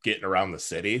just getting around the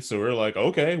city. So we were like,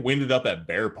 okay, we ended up at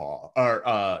Bear Paw, or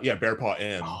Bear Paw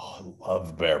Inn. Oh, I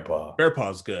love Bear Paw. Bear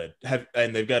Paw's good.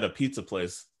 And they've got a pizza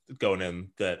place going in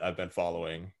that I've been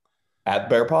following. At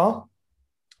Bear Paw?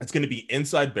 It's going to be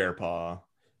inside Bear Paw.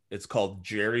 It's called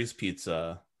Jerry's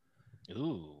Pizza.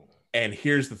 Ooh. And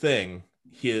here's the thing.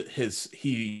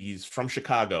 He's from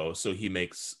Chicago, so he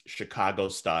makes Chicago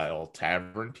style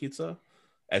tavern pizza,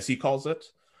 as he calls it,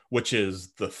 which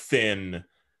is the thin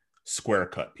square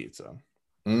cut pizza.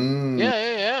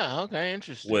 Yeah. Okay,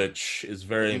 interesting. Which is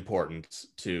very important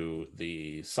to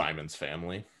the Simons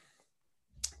family.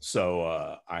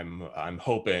 So I'm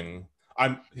hoping.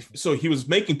 So he was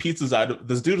making pizzas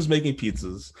this dude was making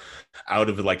pizzas out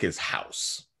of like his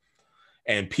house,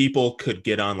 and people could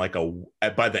get on like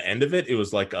by the end of it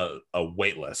was like a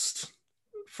wait list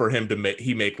for him to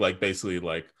make like basically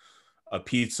like a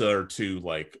pizza or two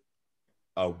like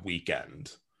a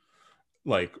weekend,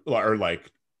 like or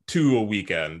like 2 a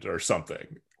weekend or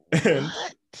something. And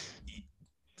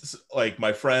like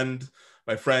my friend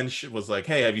was like,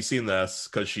 hey, have you seen this?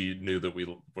 Because she knew that we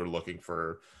were looking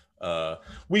for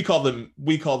we called it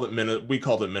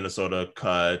Minnesota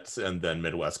cut and then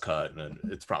Midwest cut, and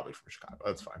it's probably from Chicago.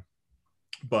 That's fine.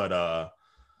 But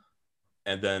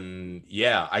and then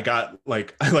I got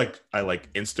like I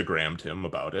Instagrammed him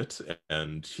about it,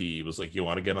 and he was like, you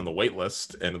want to get on the wait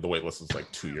list? And the wait list is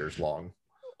like 2 years long.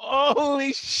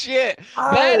 Holy shit.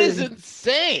 That is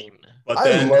insane. But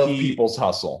then I love people's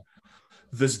hustle.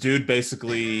 This dude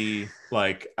basically,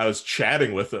 like, I was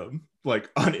chatting with him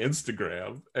like on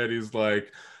Instagram, and he's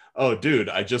like, oh dude,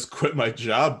 I just quit my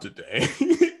job today.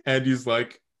 And he's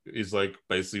like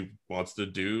basically wants to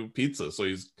do pizza,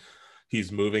 so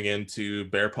he's moving into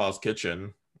Bear Paw's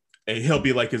kitchen, and he'll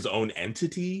be like his own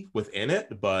entity within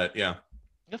it. But yeah,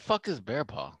 the fuck is Bear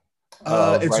Paw?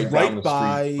 It's right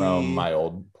by from my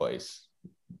old place,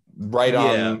 right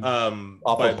on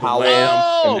off of Powell.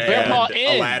 Bear Paw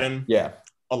Inn. Aladdin. Yeah,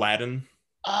 Aladdin.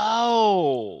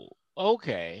 Oh,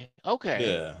 okay.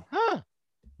 Yeah. Huh.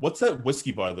 What's that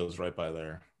whiskey bar that was right by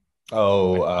there?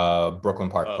 Oh, Brooklyn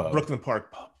Park Pub. Brooklyn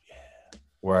Park Pub, yeah.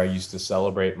 Where I used to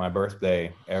celebrate my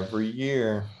birthday every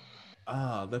year.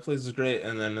 That place is great,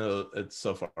 and then it's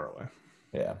so far away.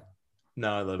 Yeah.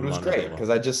 No, I live. It was great because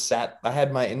I just sat. I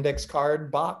had my index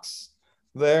card box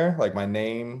there, like my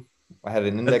name. I had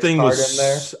an index card in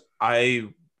there.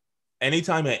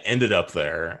 Anytime I ended up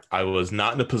there, I was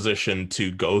not in a position to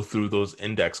go through those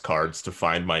index cards to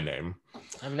find my name.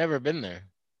 I've never been there.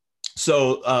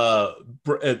 So,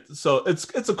 it's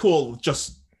a cool,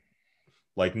 just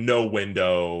like no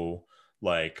window,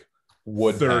 like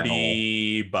wood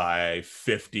 30 by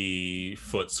 50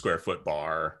 square foot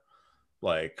bar.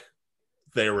 Like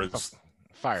there was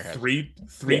three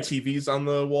TVs on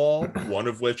the wall, one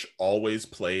of which always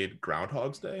played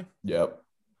Groundhog's Day. Yep.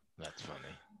 That's funny.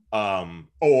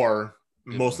 Or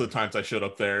most of the times I showed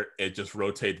up there, it just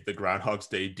rotated the Groundhog's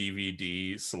Day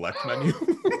DVD select menu.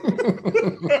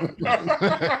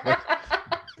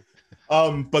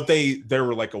 But there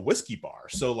were like a whiskey bar,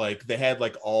 so like they had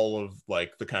like all of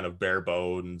like the kind of bare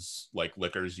bones like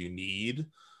liquors you need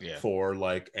for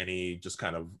like any just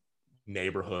kind of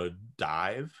neighborhood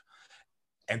dive.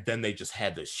 And then they just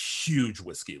had this huge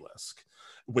whiskey list.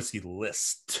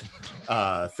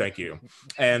 Thank you.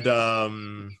 And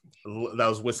that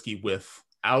was whiskey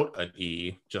without an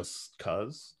E, just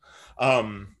cuz.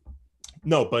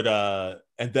 No, but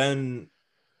and then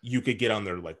you could get on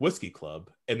their like whiskey club,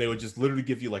 and they would just literally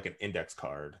give you like an index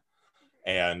card,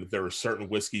 and there were certain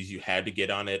whiskeys you had to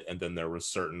get on it, and then there was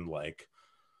certain like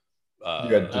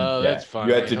You had to, that's fun.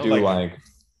 You had to do Like-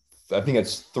 I think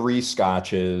it's 3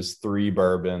 scotches, 3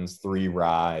 bourbons, 3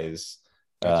 ryes.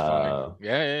 That's funny.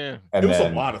 Yeah. And it was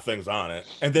then a lot of things on it.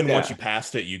 And then once you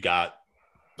passed it, you got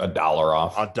 $1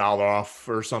 off. $1 off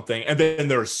or something. And then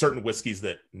there were certain whiskeys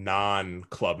that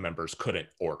non-club members couldn't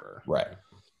order. Right.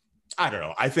 I don't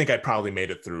know. I think I probably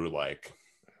made it through like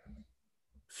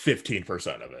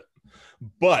 15% of it.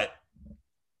 But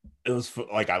it was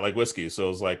like, I like whiskey. So it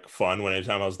was like fun when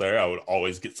anytime I was there, I would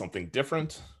always get something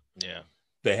different. Yeah.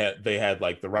 They had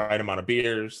like the right amount of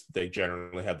beers. They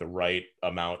generally had the right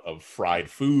amount of fried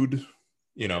food,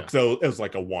 you know, so it was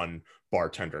like a one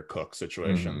bartender cook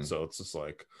situation. Mm-hmm. So it's just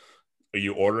like, are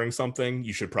you ordering something?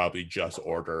 You should probably just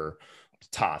order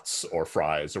tots or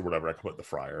fries or whatever I can put in the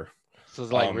fryer. So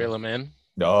it's like reel them in.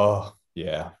 Oh,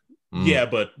 yeah. Yeah,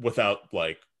 but without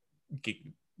like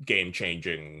game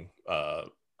changing.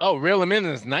 Reel them in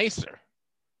is nicer.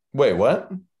 Wait,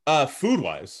 what? Food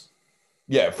wise.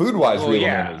 Yeah, food-wise, Real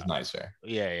yeah. Man is nicer.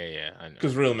 Yeah.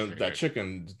 Because Real Man, that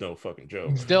chicken's no fucking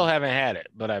joke. Still haven't had it,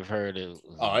 but I've heard it.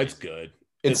 Oh, it's good.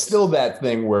 It's still that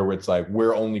thing where it's like,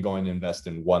 we're only going to invest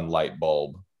in 1 light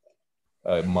bulb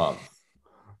a month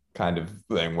kind of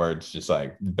thing, where it's just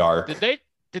like dark.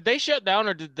 Did they shut down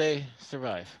or did they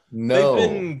survive? No.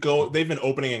 They've been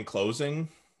opening and closing,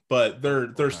 but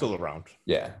they're still around.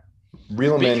 Yeah.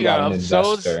 Real Man Speaking got an of,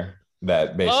 investor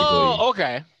that basically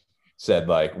okay. said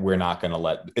like, we're not going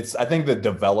to I think the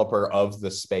developer of the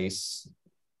space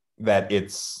that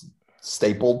it's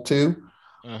stapled to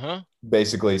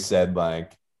basically said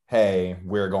like, hey,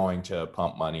 we're going to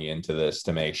pump money into this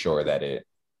to make sure that it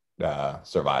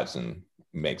survives and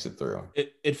makes it through.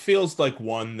 It feels like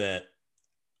one that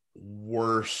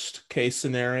worst case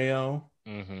scenario,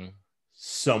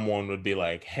 someone would be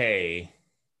like, hey,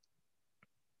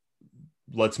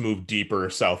 let's move deeper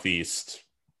southeast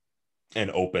and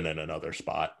open in another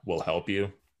spot. We'll help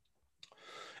you.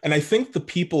 And I think the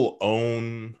people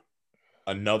own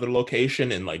another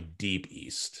location in like deep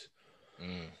east.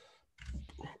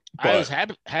 I was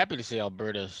happy to see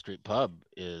Alberta Street Pub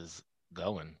is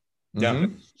going. Yeah.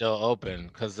 Still open,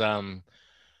 because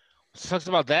sucks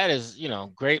about that is, you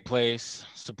know, great place,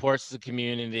 supports the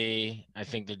community. I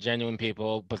think they're genuine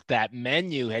people, but that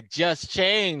menu had just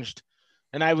changed,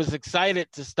 and I was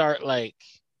excited to start like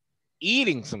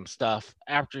eating some stuff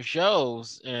after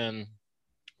shows, and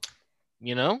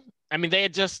you know, I mean, they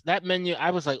had just that menu.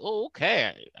 I was like, oh,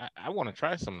 okay, I want to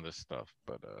try some of this stuff,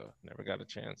 but never got a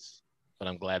chance. But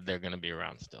I'm glad they're gonna be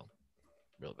around still.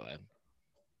 Real glad.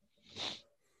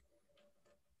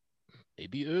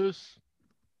 ABS.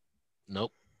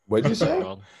 Nope. What'd you say?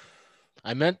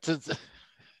 I meant to.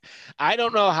 I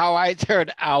don't know how I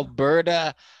turned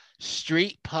Alberta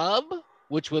Street Pub,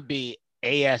 which would be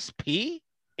ASP,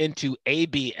 into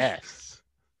ABS.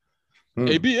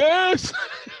 ABS.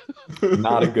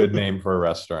 Not a good name for a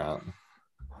restaurant.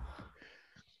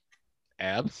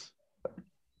 Abs.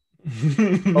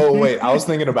 Oh wait, I was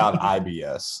thinking about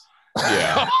IBS.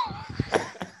 Yeah.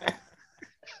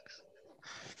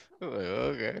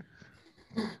 Okay.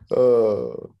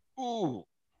 Ooh.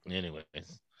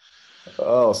 Anyways.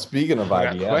 Oh, speaking of I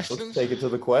got IBS, questions? let's take it to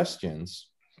the questions.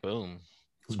 Boom.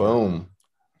 Boom.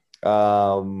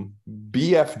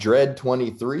 BF Dread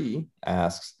 23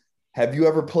 asks, have you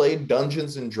ever played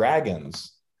Dungeons and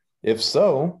Dragons? If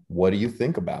so, what do you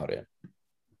think about it?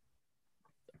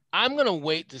 I'm gonna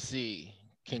wait to see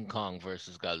King Kong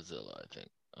versus Godzilla. I think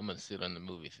I'm gonna see it in the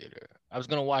movie theater. I was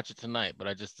gonna watch it tonight, but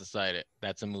I just decided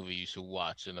that's a movie you should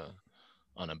watch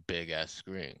on a big ass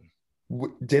screen.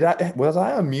 Was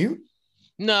I on mute?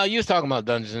 No, you was talking about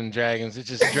Dungeons and Dragons. It's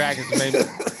just Dragons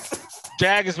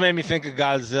made me think of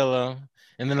Godzilla,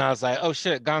 and then I was like, oh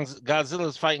shit,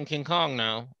 Godzilla's fighting King Kong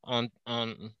now on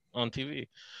TV.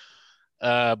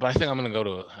 But I think I'm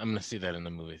gonna see that in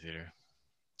the movie theater.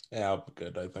 Yeah, I'll be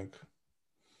good, I think.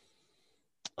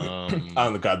 On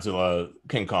the Godzilla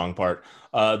King Kong part.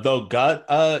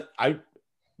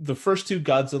 The first 2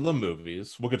 Godzilla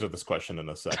movies, we'll get to this question in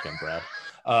a second, Brad.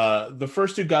 The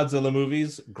first 2 Godzilla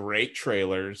movies, great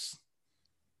trailers.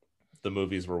 The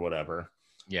movies were whatever.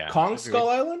 Yeah. Kong Skull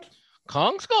Island?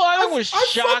 Kong Skull Island was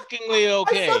shockingly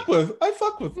okay. I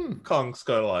fuck with Kong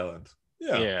Skull Island.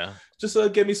 Yeah. Just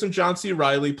give me some John C.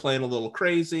 Reilly playing a little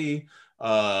crazy.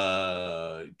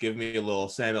 Give me a little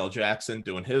Samuel Jackson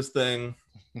doing his thing.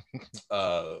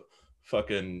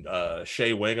 Fucking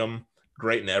Shea Wingham,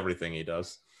 great in everything he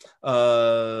does.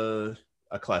 A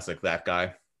classic, that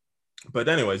guy. But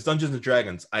anyways, Dungeons and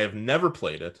Dragons, I have never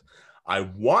played it. I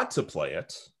want to play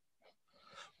it,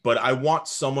 but I want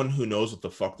someone who knows what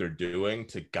the fuck they're doing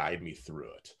to guide me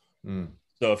through it.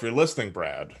 So if you're listening,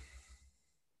 Brad,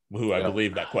 who I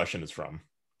believe that question is from.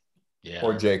 Yeah.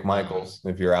 Or Jake Michaels,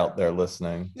 if you're out there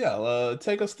listening. Yeah,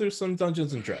 take us through some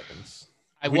Dungeons and Dragons.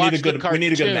 We need a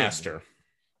good master.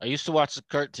 I used to watch the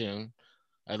cartoon.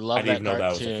 I love that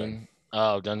cartoon.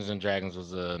 Oh, Dungeons and Dragons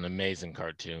was an amazing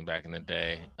cartoon back in the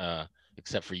day.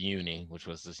 Except for Uni, which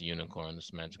was this unicorn,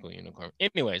 this magical unicorn.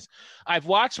 Anyways, I've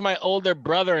watched my older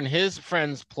brother and his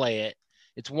friends play it.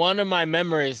 It's one of my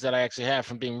memories that I actually have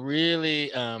from being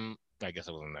really, I guess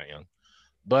I wasn't that young,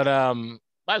 but I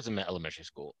was in elementary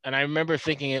school. And I remember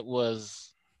thinking it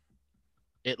looked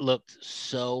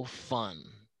so fun.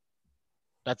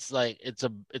 That's like, it's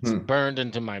burned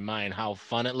into my mind how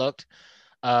fun it looked.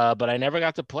 But I never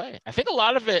got to play. I think a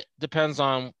lot of it depends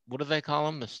on, what do they call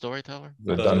him? The storyteller?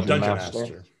 The dungeon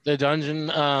master. The dungeon.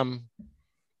 I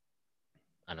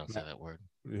don't say that word.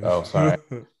 Oh, sorry.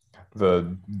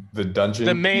 The dungeon.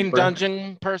 The main keeper.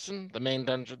 Dungeon person. The main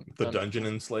dungeon. The dungeon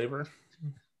enslaver.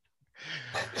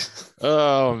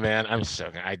 Oh man, I'm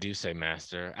so. I do say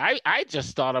master. I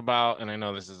just thought about, and I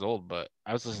know this is old, but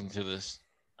I was listening to this.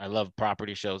 I love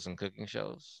property shows and cooking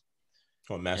shows.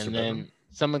 Oh, master and bedroom. Then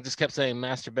someone just kept saying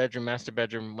master bedroom, master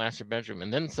bedroom, master bedroom.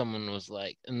 And then someone was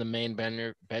like, in the main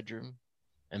bedroom.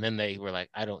 And then they were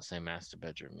like, I don't say master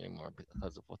bedroom anymore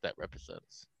because of what that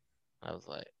represents. I was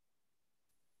like,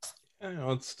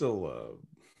 it's still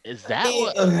is that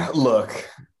what look,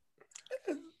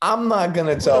 I'm not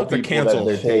gonna tell people that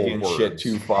they're taking shit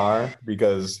too far,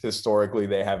 because historically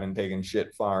they haven't taken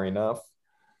shit far enough.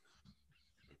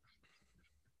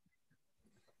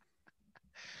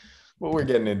 But we're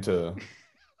getting into,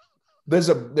 there's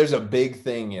a big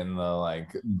thing in the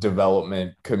like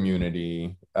development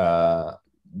community,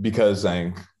 because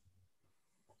like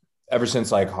ever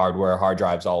since like hardware, hard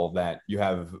drives, all of that, you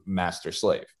have master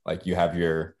slave. Like you have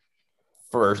your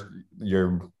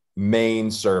main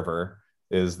server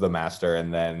is the master,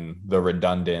 and then the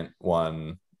redundant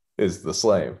one is the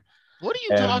slave. What are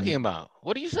you talking about?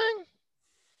 What are you saying?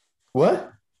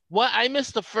 What? I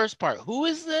missed the first part. Who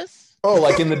is this? Oh,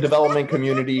 like in the development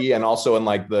community and also in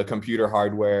like the computer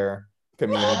hardware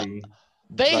community.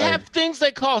 They have things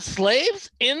they call slaves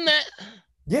in that?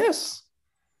 Yes.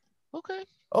 Okay.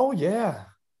 Oh, yeah.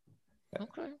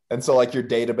 Okay. And so like your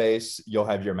database, you'll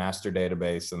have your master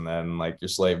database and then like your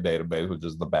slave database, which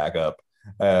is the backup.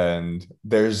 And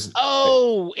there's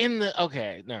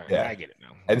okay, no, yeah. I get it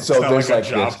now. And so there's like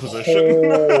job this position.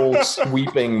 whole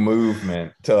sweeping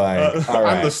movement to like, all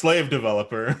right. I'm the slave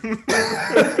developer.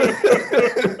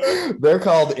 They're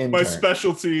called interns. My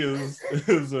specialty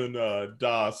is in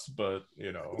DOS, but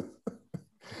you know,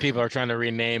 people are trying to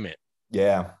rename it.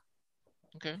 Yeah.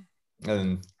 Okay.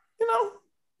 And you know,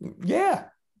 yeah,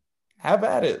 have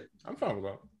at it. I'm fine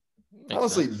with that.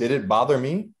 Honestly, did it bother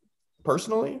me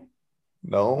personally?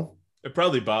 No. It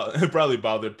probably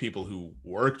bothered people who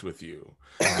worked with you.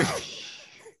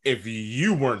 If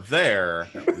you weren't there,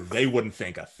 they wouldn't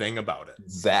think a thing about it.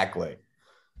 Exactly.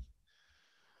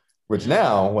 Which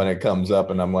now, when it comes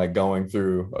up and I'm like going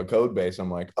through a code base,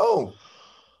 I'm like, oh,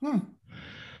 you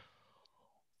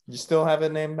still have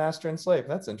it named master and slave.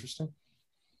 That's interesting.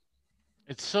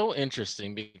 It's so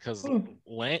interesting because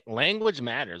language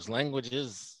matters. I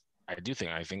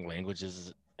think language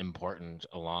is important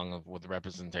along with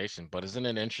representation, but isn't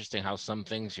it interesting how some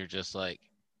things you're just like,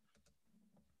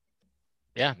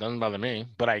 yeah, doesn't bother me,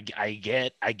 but I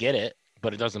get it,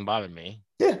 but it doesn't bother me.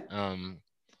 Yeah. And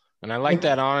I like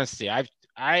that honesty. I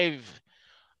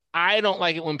don't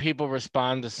like it when people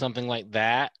respond to something like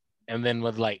that and then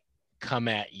would like come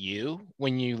at you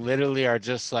when you literally are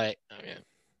just like, I mean,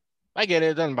 I get it,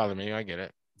 it doesn't bother me, I get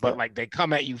it, but like they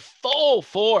come at you full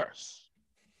force,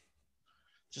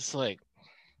 just like,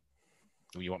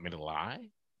 you want me to lie?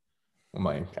 I'm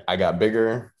like, I got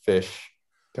bigger fish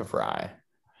to fry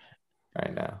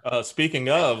right now. Speaking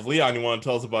of, Leon, you want to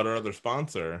tell us about our other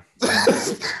sponsor?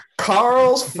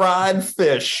 Carl's Fried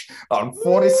Fish on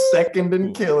 42nd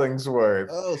and Killingsworth.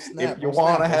 Oh, snap. If you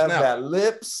want to have that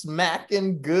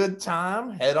lip-smacking good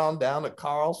time, head on down to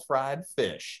Carl's Fried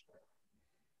Fish.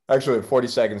 Actually,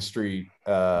 42nd Street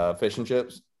Fish and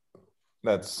Chips.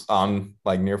 That's on,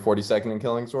 like, near 42nd and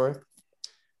Killingsworth.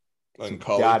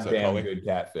 Goddamn good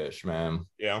catfish, man.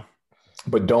 Yeah.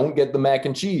 But don't get the mac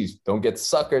and cheese. Don't get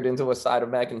suckered into a side of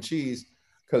mac and cheese,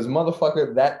 because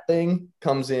motherfucker, that thing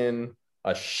comes in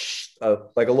like a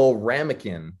little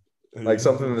ramekin, like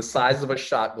something the size of a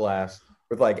shot glass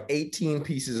with like 18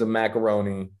 pieces of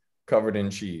macaroni covered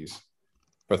in cheese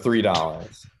for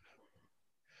 $3.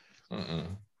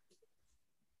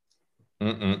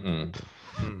 Mm-mm-mm.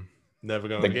 Never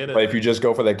gonna get But it. if you just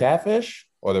go for the catfish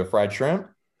or the fried shrimp,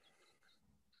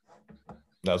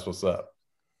 that's what's up.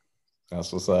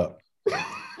 That's what's up.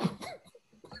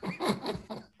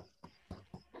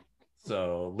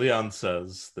 So Leon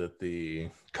says that the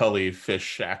Cully Fish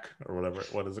Shack or whatever,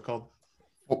 what is it called?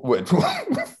 What,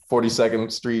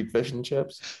 42nd Street fish and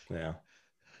chips? Yeah.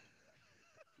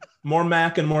 More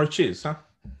mac and more cheese, huh?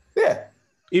 Yeah.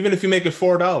 Even if you make it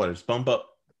 $4, bump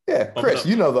up. Yeah. Bump Chris, up.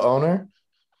 you know the owner.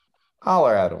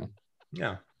 Holler at him.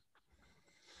 Yeah.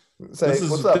 Say, This is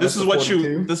what's up? this Mr. is what 42?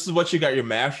 you this is what you got your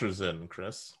master's in,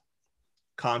 Chris.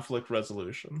 Conflict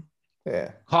resolution.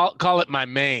 Yeah. Call it my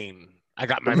main. I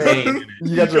got my Main. main in it.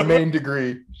 You got your main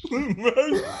degree.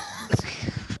 your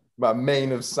My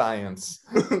main of science.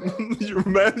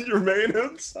 main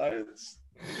in science.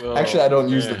 Well, Actually, I don't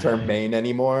use the yeah. term main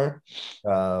anymore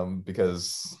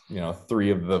because, 3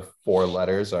 of the 4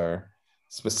 letters are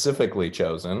specifically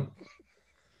chosen.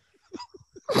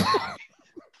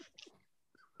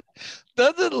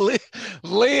 Doesn't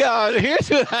Leon?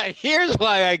 Here's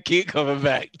why I keep coming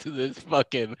back to this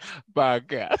fucking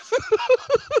podcast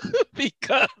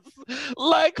because,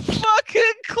 like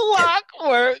fucking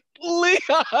clockwork,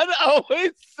 Leon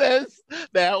always says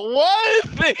that one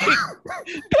thing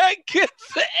that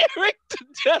gets Eric to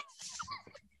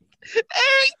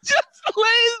Eric just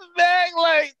lays back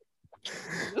like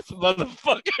this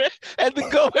motherfucker had to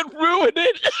go and ruin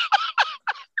it.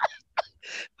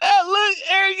 That look,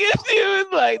 Eric gives you is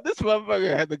like this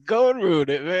motherfucker had to go and ruin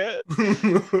it, man.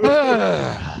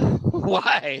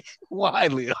 Why,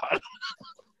 Leon?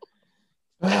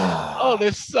 Oh,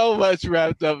 there's so much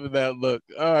wrapped up in that look.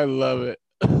 Oh, I love it.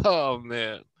 Oh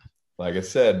man. Like I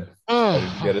said,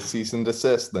 Oh, get a cease and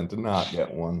desist than to not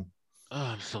get one.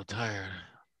 I'm so tired.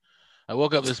 I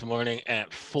woke up this morning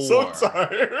at 4. So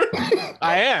tired.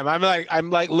 I am. I'm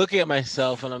like looking at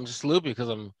myself and I'm just loopy because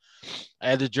I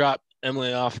had to drop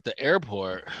Emily off at the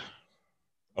airport.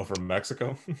 Oh, from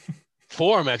Mexico?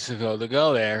 For Mexico to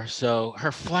go there. So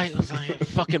her flight was like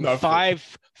fucking Not for-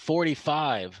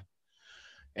 5:45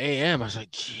 a.m. I was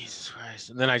like, Jesus Christ.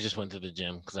 And then I just went to the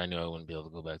gym because I knew I wouldn't be able to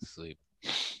go back to sleep.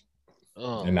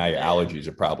 Oh, And now your man. allergies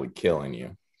are probably killing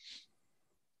you.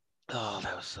 Oh,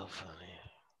 that was so funny.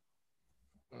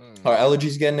 Are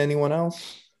allergies getting anyone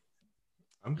else?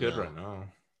 I'm good No. right now.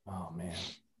 Oh, man.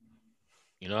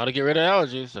 You know how to get rid of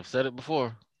allergies. I've said it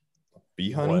before.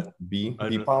 Bee honey? What? Bee I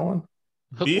don't- pollen?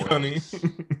 Bee honey.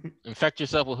 Hookworms. Infect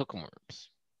yourself with hookworms.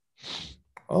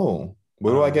 Oh,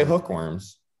 where do I get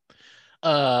hookworms?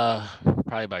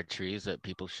 Probably by trees that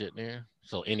people shit near.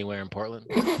 So anywhere in Portland.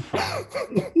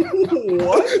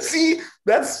 What? See,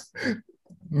 that's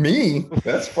me.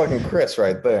 That's fucking Chris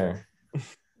right there.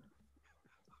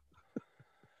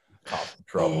 Cause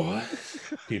trouble.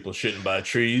 People shitting by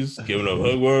trees, giving up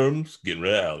hookworms, getting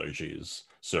rid of allergies.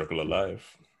 Circle of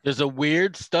life. There's a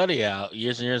weird study out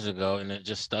years and years ago, and it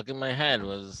just stuck in my head.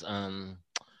 Was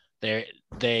they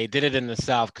did it in the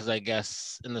South because I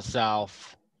guess in the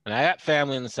South, and I got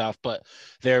family in the South, but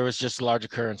there was just large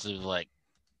occurrences of like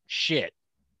shit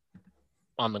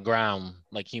on the ground,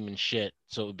 like human shit,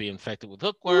 so it would be infected with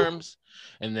hookworms,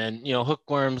 and then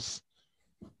hookworms.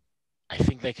 I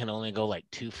think they can only go like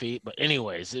 2 feet, but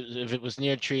anyways, if it was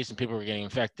near trees and people were getting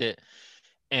infected.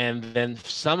 And then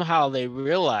somehow they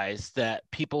realized that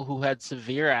people who had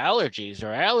severe allergies,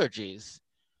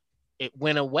 it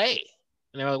went away.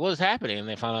 And they were like, what is happening? And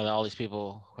they found out that all these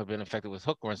people have been infected with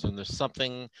hookworms. And there's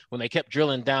something, when they kept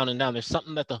drilling down and down, there's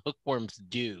something that the hookworms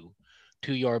do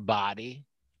to your body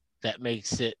that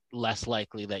makes it less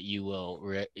likely that you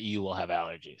will have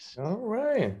allergies. All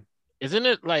right. Isn't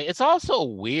it like, it's also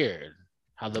weird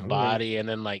how the All right. body and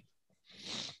then like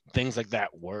things like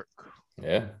that work.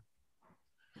 Yeah.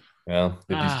 Well,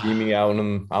 if you see me out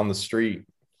on the street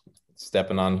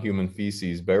stepping on human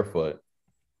feces barefoot,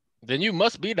 Then you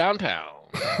must be downtown.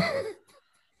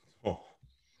 Oh,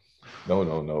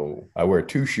 no. I wear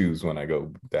 2 shoes when I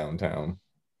go downtown.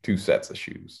 2 sets of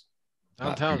shoes.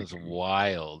 Downtown is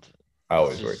wild. I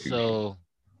always It's wear just 2 shoes.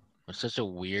 it's such a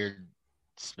weird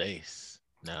space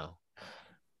now.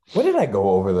 What did I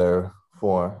go over there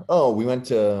for? Oh, we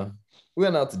went out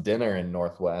to dinner in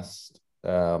Northwest.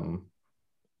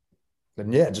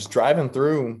 And yeah, just driving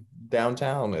through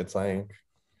downtown, it's like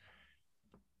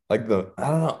I don't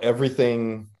know,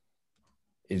 everything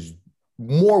is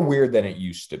more weird than it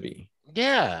used to be.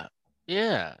 Yeah.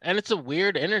 And it's a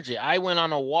weird energy. I went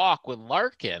on a walk with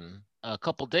Larkin a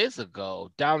couple days ago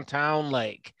downtown.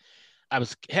 Like I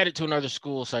was headed to another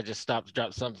school, so I just stopped to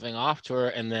drop something off to her.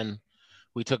 And then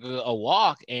we took a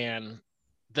walk, and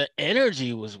the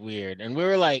energy was weird, and we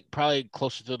were like probably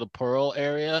closer to the Pearl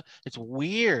area. It's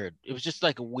weird. It was just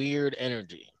like a weird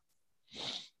energy.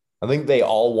 I think they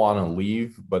all want to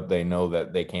leave, but they know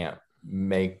that they can't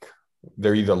make.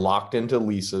 They're either locked into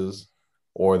leases,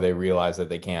 or they realize that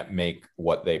they can't make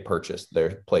what they purchased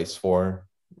their place for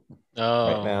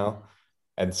right now.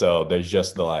 And so there's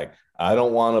just the like, I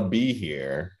don't want to be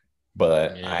here,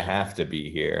 but I have to be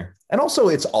here. And also,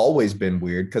 it's always been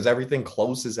weird because everything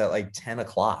closes at like 10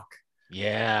 o'clock.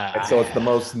 Yeah. And so it's the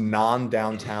most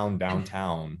non-downtown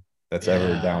that's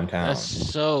ever downtown. That's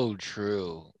so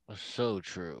true. So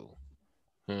true.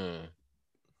 Yeah.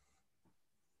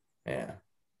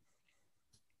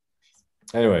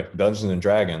 Anyway, Dungeons and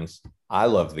Dragons. I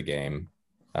love the game.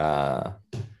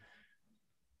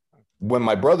 When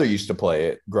my brother used to play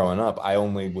it growing up, I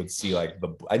only would see like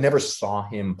I never saw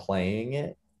him playing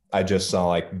it. I just saw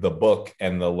like the book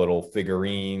and the little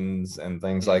figurines and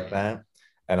things like that.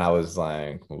 And I was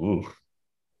like, ooh,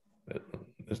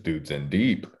 this dude's in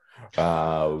deep.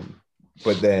 But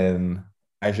then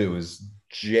actually it was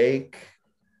Jake,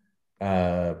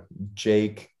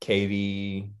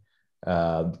 Katie,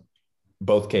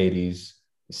 both Katie's,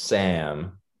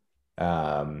 Sam,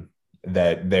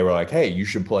 that they were like, hey, you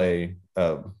should play,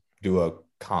 do a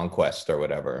conquest or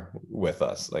whatever with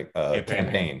us, like a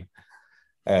campaign.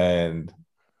 And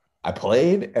I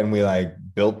played and we like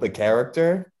built the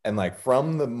character. And like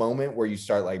from the moment where you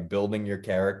start like building your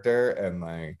character and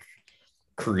like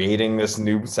creating this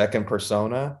new second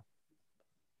persona,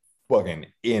 fucking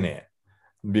in it.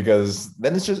 Because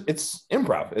then it's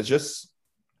improv. It's just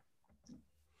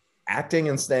acting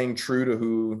and staying true to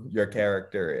who your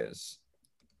character is.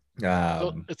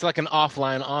 So it's like an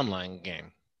offline online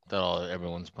game that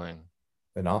everyone's playing.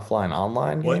 An offline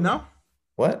online game? What now?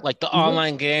 What? Like the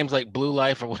online games like Blue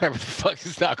Life or whatever the fuck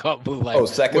is not called Blue Life. Oh,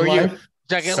 Second Life?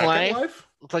 Second Life?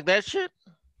 It's like that shit?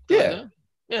 Yeah.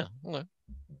 Yeah. Okay.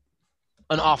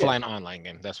 An offline online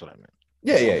game. That's what I meant.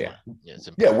 Yeah,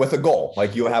 with a goal.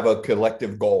 Like you have a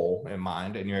collective goal in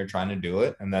mind and you're trying to do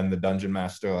it. And then the dungeon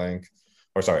master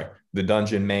the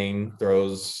dungeon main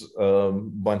throws a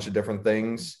bunch of different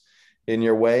things in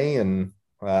your way and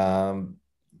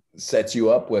sets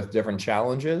you up with different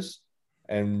challenges.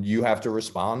 And you have to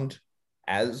respond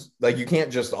as like, you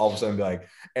can't just all of a sudden be like,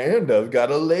 and I've got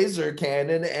a laser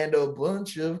cannon and a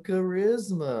bunch of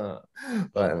charisma.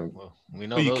 We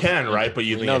know you can, right? But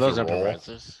you know those have to roll.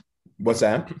 What's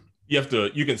that?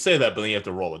 You can say that, but then you have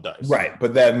to roll a dice. Right.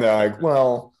 But then they're like,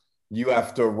 well, you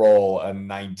have to roll a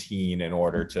 19 in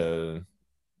order to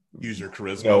use your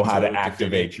charisma. Know how to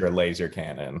activate your laser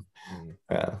cannon.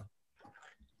 Yeah.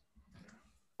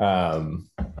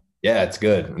 Yeah, it's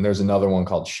good. And there's another one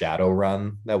called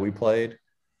Shadowrun that we played,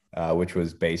 which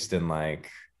was based in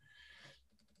like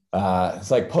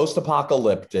it's like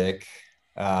post-apocalyptic,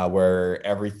 where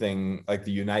everything like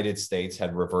the United States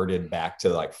had reverted back to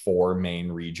like 4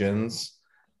 main regions.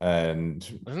 And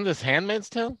isn't this Handmaid's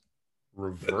Tale?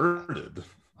 Reverted,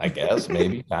 I guess,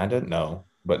 maybe, kind of. No,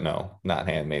 not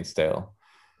Handmaid's Tale.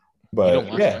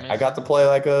 But yeah, I got to play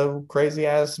like a crazy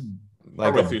ass.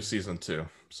 Like I went through season 2,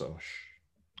 so.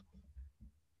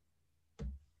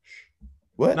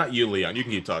 What? Not you, Leon. You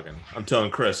can keep talking. I'm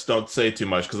telling Chris, don't say too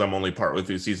much because I'm only partway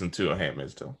through season 2 of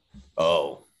Handmaid's Tale.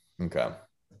 Oh, okay.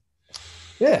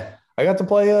 Yeah, I got to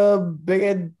play a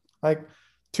big, like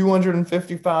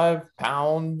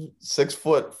 255-pound,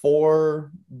 6'4"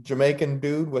 Jamaican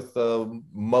dude with a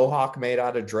mohawk made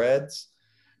out of dreads.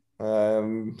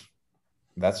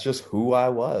 That's just who I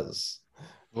was.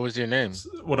 What was your name?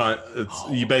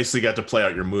 You basically got to play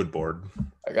out your mood board.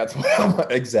 I got to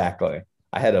exactly.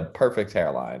 I had a perfect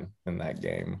hairline in that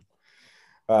game.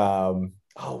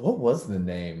 What was the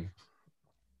name?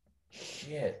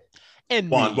 Shit.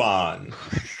 And Wagwan.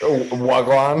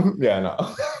 Wagwan? Yeah,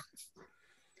 no.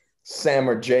 Sam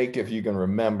or Jake, if you can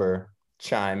remember,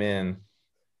 chime in.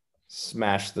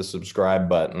 Smash the subscribe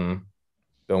button.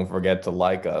 Don't forget to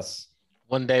like us.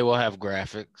 One day we'll have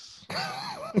graphics.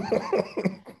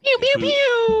 Pew, pew,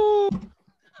 pew.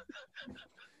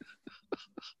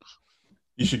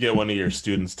 You should get one of your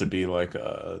students to be like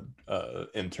a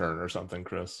intern or something,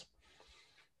 Chris.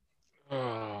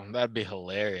 Oh, that'd be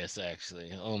hilarious,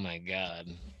 actually. Oh my god.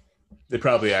 They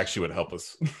probably actually would help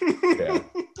us. Yeah.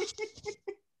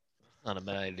 Not a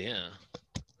bad idea.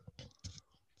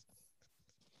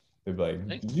 They'd be like,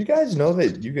 did you guys know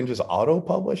that you can just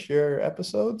auto-publish your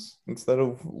episodes instead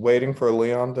of waiting for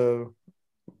Leon to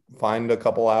find a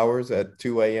couple hours at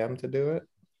 2 a.m. to do it?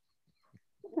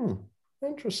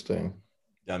 Interesting.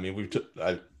 I mean,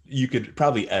 you could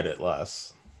probably edit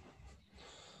less.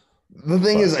 The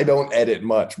thing is, I don't edit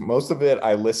much. Most of it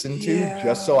I listen to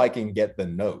just so Yeah. I can get the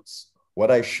notes. What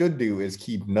I should do is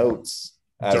keep notes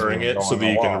as during we're it so going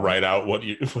that you can along. write out what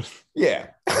you. Yeah.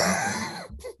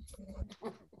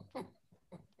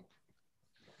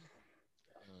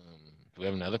 Do we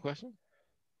have another question?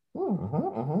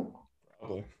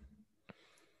 Probably.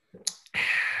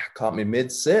 Caught me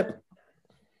mid-sip.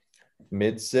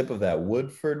 Mid-sip of that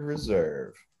Woodford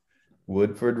Reserve.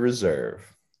 Woodford Reserve.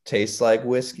 Tastes like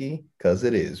whiskey because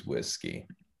it is whiskey.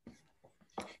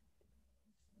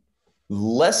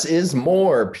 Less is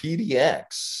more.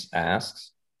 PDX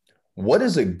asks, what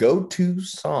is a go-to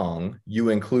song you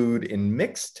include in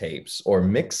mixtapes or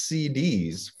mix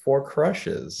CDs for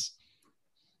crushes?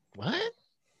 What?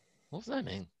 What's that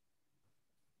mean?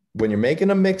 When you're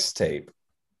making a mixtape,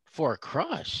 For a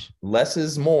crush? Less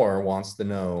is more wants to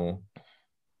know,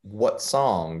 what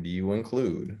song do you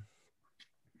include?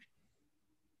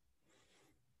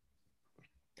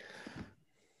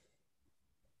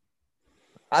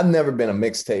 I've never been a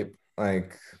mixtape,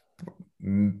 like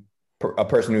a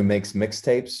person who makes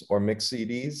mixtapes or mix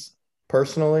CDs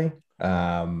personally.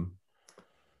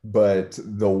 But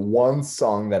the one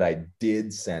song that I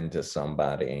did send to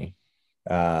somebody,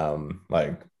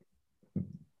 like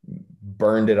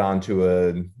burned it onto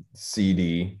a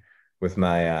CD with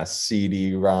my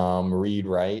CD-ROM read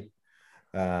write,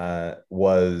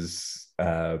 was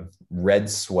Red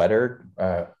Sweater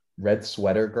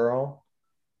Girl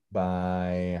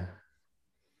by,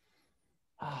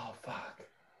 oh fuck,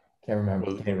 can't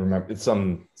remember. It's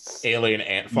some Alien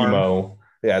Ant Farm. emo,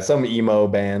 some emo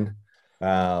band.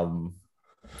 And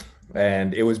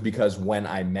it was because when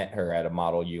I met her at a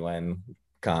Model UN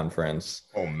conference,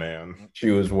 Oh man,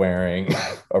 she was wearing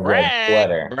a red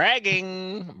sweater.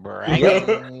 Bragging.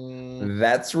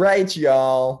 That's right,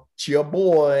 y'all. Your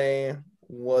boy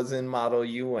was in Model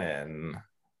UN.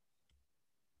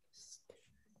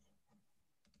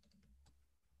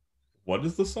 what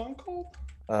is the song called?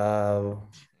 I know,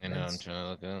 I'm trying to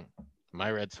look up. My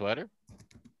red sweater?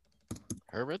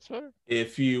 Her red sweater?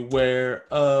 If you wear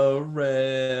a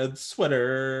red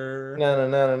sweater,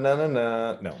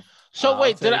 No. So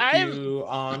wait, did take I? you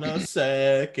on a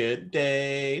second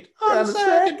date? On a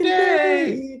second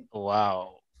date.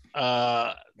 Wow.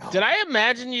 Did I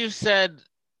imagine you said?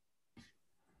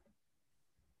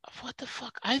 What the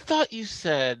fuck? I thought you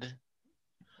said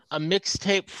a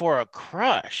mixtape for a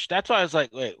crush. That's why I was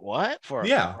like, wait, what? For a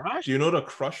Yeah. crush? Do you know what a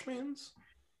crush means?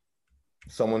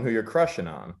 Someone who you're crushing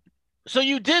on. So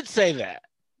you did say that.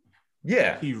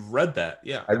 Yeah, He read that.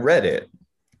 Yeah. I read it,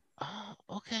 Oh,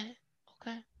 okay.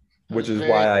 which is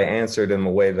why I answered in the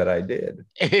way that I did.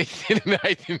 I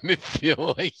didn't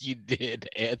feel like you did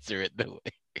answer it the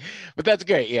way, but that's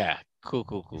great. Yeah,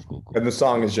 cool. And the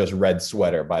song is just Red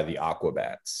Sweater by the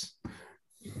Aquabats.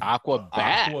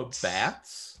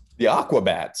 Aquabats? The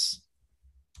Aquabats.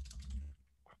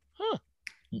 Huh.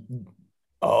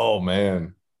 Oh,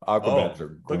 man. Aquabats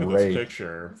are Look at this great.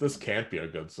 picture. This can't be a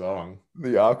good song. The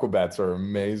Aquabats are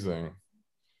amazing.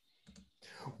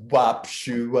 Wop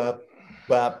shoo up,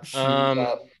 wop shoo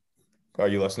up. Are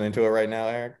you listening to it right now,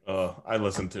 Eric? I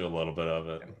listened to a little bit of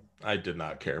it. I did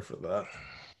not care for that.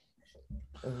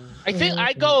 I think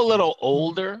I go a little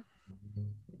older,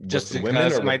 just with the women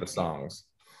because or with the songs.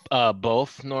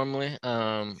 Both normally,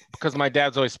 because my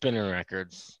dad's always spinning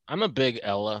records. I'm a big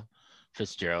Ella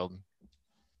Fitzgerald,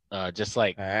 just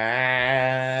like. So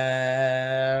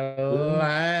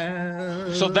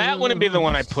that wouldn't be the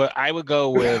one I put. I would go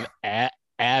with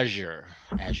Azure,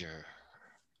 Azure,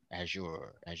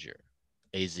 Azure.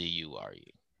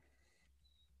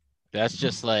 That's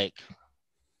just like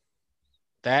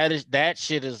that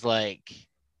shit is like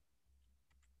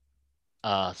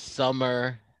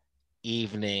summer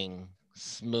evening,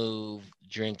 smooth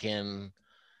drinking,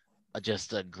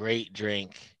 just a great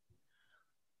drink,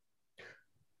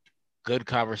 good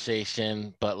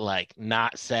conversation, but like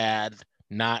not sad,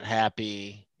 not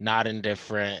happy, not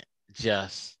indifferent,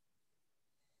 just.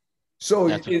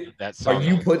 So are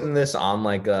you is. putting this on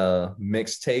like a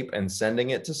mixtape and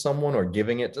sending it to someone or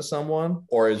giving it to someone?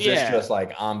 Or is this just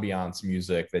like ambiance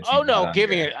music that you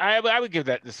giving it. I would give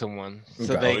that to someone.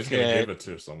 So they he's gonna give it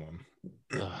to someone.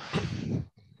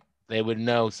 They would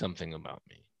know something about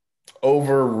me.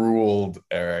 Overruled,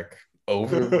 Eric.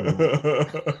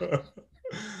 Overruled.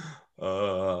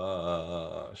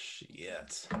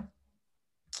 Shit.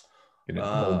 Gonna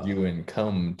hold you in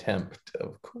contempt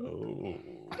of course. Oh,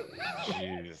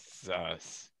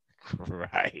 Jesus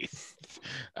Christ.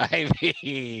 I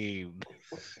mean,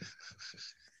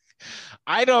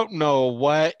 I don't know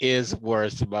what is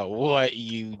worse about what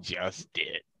you just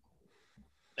did.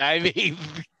 I mean,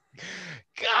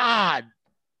 God,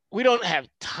 we don't have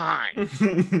time.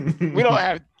 We don't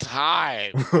have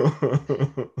time.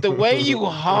 The way you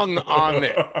hung on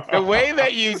it, the way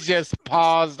that you just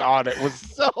paused on it was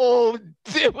so.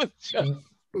 It was just.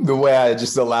 The way I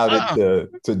just allowed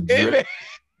it to drip.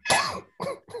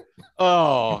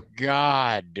 Oh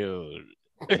God, dude.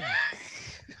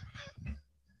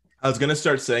 I was gonna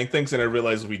start saying things and I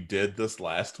realized we did this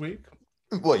last week.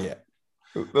 Well, yeah.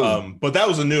 But that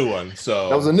was a new one. So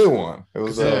that was a new one. It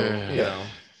was you yeah. know.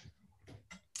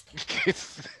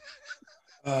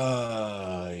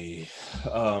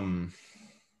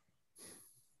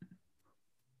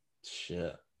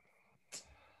 Shit.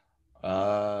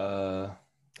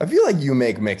 I feel like you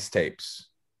make mixtapes.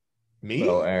 Me?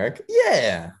 Oh, Eric.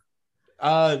 Yeah.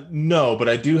 No, but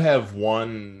I do have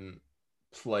one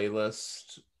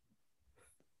playlist,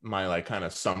 my like kind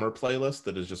of summer playlist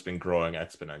that has just been growing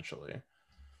exponentially.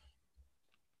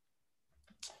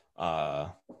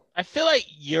 I feel like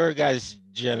your guys'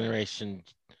 generation,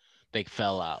 they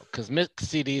fell out because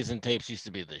mixed CDs and tapes used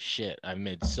to be the shit. I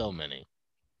made so many.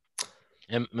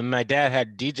 And my dad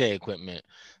had DJ equipment.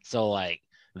 So like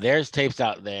there's tapes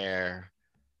out there.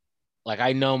 Like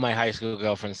I know my high school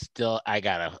girlfriend still, I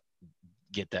gotta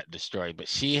get that destroyed, but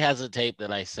she has a tape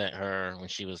that I sent her when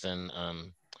she was in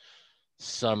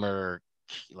summer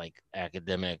like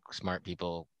academic smart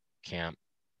people camp.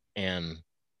 And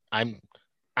I'm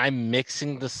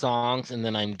mixing the songs and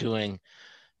then I'm doing,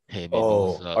 hey baby,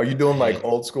 what's up? Are you doing like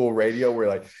old school radio where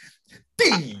like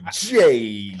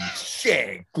DJ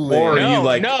Shanklin? Or are you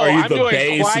like, are you the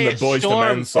bass and the Boys to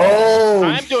Men song? Oh,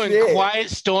 I'm doing Quiet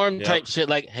Storm type shit.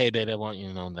 Like, hey, babe, I want you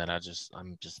to know that I'm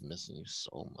just missing you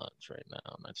so much right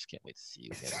now, and I just can't wait to see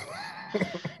you again.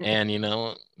 And you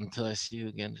know, until I see you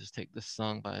again, just take this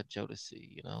song by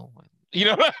Jodeci. You know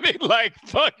what I mean? Like,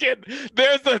 fucking,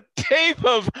 there's a tape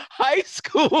of high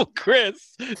school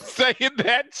Chris saying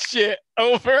that shit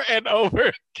over and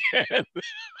over again.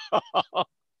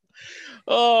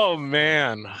 Oh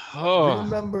man! Oh. I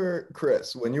remember,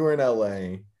 Chris, when you were in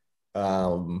LA.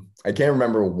 I can't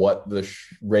remember what the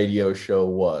radio show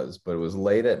was, but it was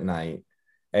late at night,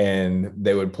 and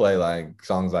they would play like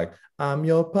songs like "I'm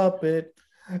Your Puppet,"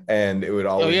 and it would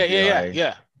always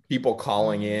be people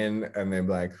calling in, and they'd be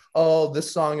like, "Oh,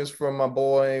 this song is from my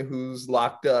boy who's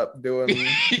locked up doing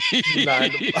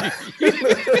 9 to 5.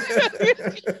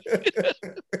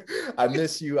 I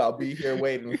miss you. I'll be here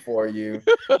waiting for you."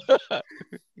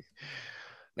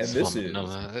 And this is Hold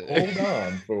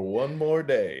On for One More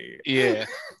Day. Yeah.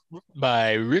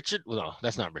 By Richard. No,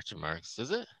 that's not Richard Marx,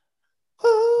 is it?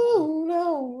 Hold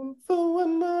on for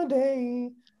one more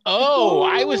day. Oh,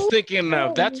 I was thinking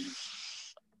of that's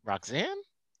Roxanne?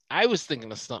 I was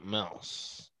thinking of something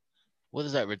else. What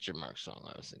is that Richard Marx song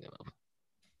I was thinking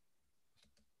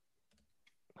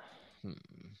of?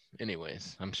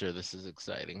 Anyways, I'm sure this is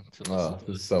exciting. Oh,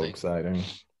 this is so exciting.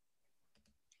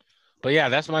 But yeah,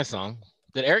 that's my song.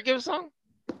 Did Eric give a song?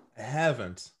 I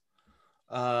haven't.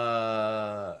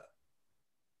 Oh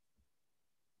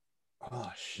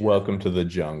shit. Welcome to the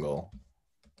jungle.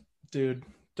 Dude,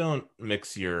 don't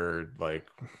mix your like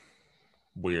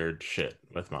weird shit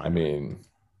with mine. I mean,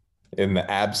 in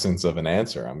the absence of an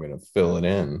answer, I'm gonna fill it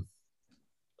in.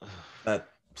 That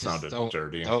sounded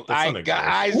dirty.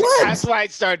 That's why I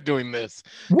started doing this.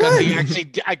 Because he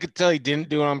actually, I could tell he didn't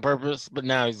do it on purpose, but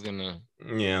now he's gonna.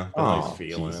 Yeah, he's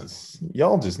feeling it.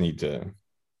 Y'all just need to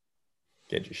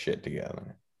get your shit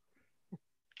together.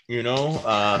 You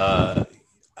know,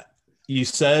 you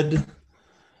said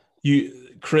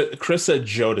Chris said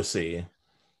Jodeci,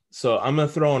 so I'm gonna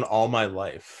throw in All My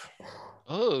Life.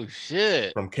 Oh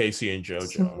shit! From Casey and JoJo.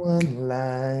 Someone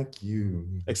like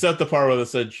you. Except the part where they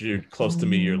said you're close to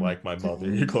me, you're like my mother.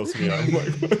 You're close to me, I'm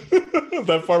like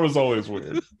that part was always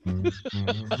weird.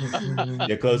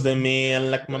 You're close to me, and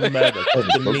like my mother.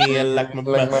 Close to me, and like my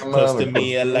mother. Close to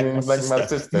me, and like my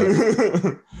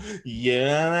sister. You're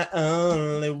the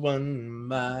only one,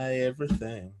 my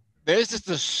everything. There's just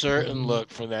a certain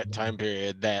look for that time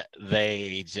period that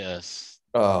they just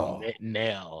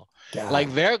nail. God.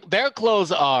 Like their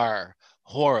clothes are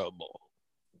horrible.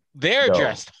 They're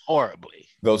dressed horribly.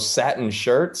 Those satin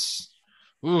shirts.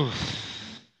 Oof.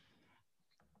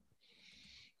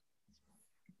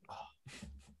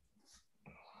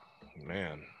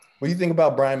 Man. What do you think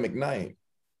about Brian McKnight?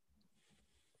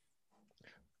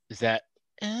 Is that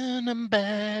and I'm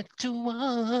back to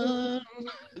one?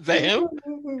 Is that him?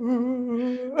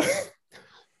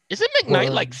 Isn't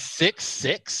McKnight like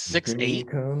 6'6",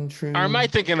 6'8"? Or am I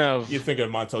thinking of? You thinking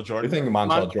of Montel Jordan? You're thinking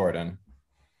Montel Jordan.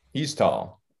 He's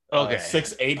tall. Okay,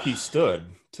 6'8" he stood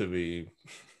to be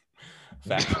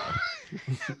factual.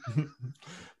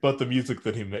 but the music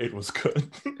that he made was good.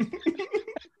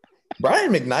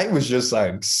 Brian McKnight was just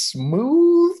like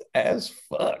smooth as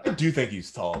fuck. I do think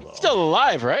he's tall though. Still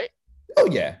alive, right? Oh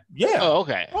yeah, Yeah. Oh,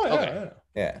 okay. Oh, yeah, Okay. yeah.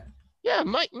 yeah. Yeah,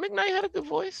 Mike McKnight had a good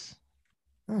voice.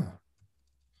 Huh.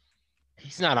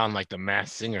 He's not on like the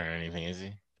Masked Singer or anything, is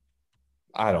he?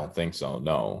 I don't think so.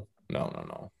 No.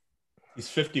 He's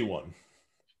 51.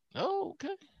 Oh,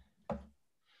 okay.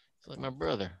 It's like my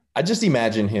brother. I just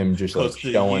imagine him just like Close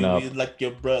to showing you, up. like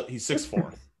your brother. He's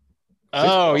 6'4".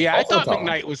 Oh, yeah. I Also thought tall.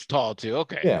 McKnight was tall too.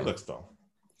 Okay. Yeah. He looks tall.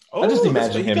 I just Oh,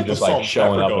 imagine he him got the just salt like and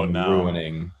showing pepper up going and now.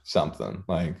 ruining something.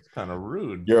 Like Kind of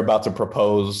rude. you're about to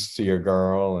propose to your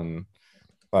girl, and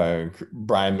like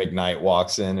Brian McKnight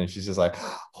walks in, and she's just like,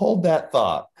 "Hold that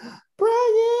thought,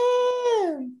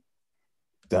 Brian."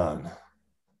 Done.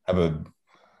 Have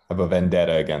a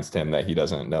vendetta against him that he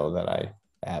doesn't know that I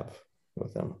have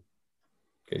with him.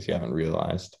 In case you haven't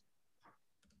realized.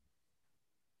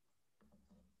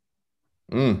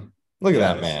 Look at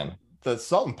that man. The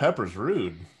salt and pepper's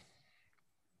rude.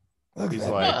 Look He's at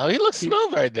that like- man. Oh, he looks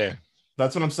smooth right there.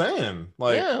 That's what I'm saying.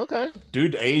 Like, yeah, okay.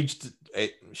 dude aged.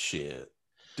 Shit.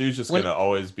 Dude's just When- gonna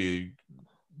always be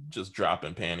just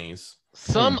dropping panties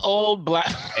Some old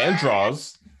black and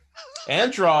draws.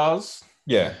 And draws.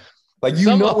 Yeah. Like you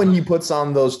Some- know when he puts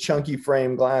on those chunky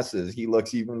frame glasses, he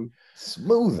looks even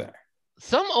smoother.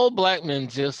 some old black men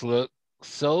just look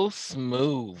so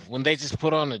smooth when they just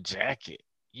put on a jacket.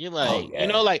 You're like, yeah. you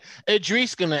know, like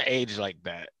Idris gonna age like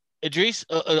that. Idris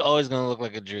always gonna look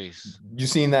like Idris. You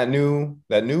seen that new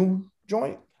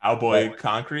joint? Cowboy Right.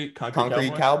 concrete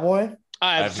Concrete Cowboy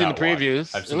I've have seen the not watched.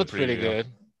 previews. I've It seen looks the pretty preview. good.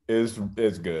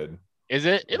 is good. Is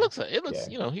it? It looks. Yeah.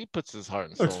 You know, he puts his heart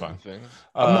and soul Looks in fun. things.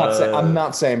 I'm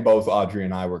not saying both Audrey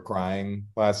and I were crying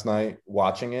last night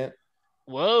watching it.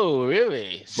 Whoa,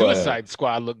 really? Suicide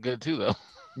Squad looked good too, though.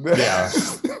 Yeah.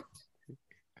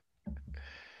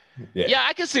 Yeah. Yeah,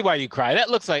 I can see why you cry. It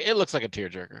looks like a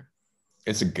tearjerker.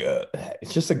 It's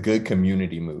just a good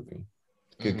community movie.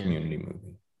 Good Mhm. community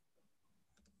movie.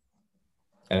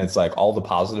 And it's like all the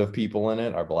positive people in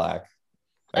it are black.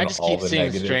 I and just all keep the seeing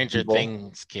negative Stranger people-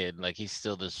 Things kid. Like he's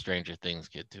still the Stranger Things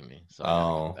kid to me. So I gotta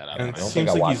Oh. get that out And of it my don't seems think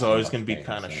I like watched he's always enough going to be things,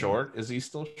 kind of so- short. Is he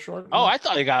still short? Oh, I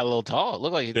thought he got a little tall. It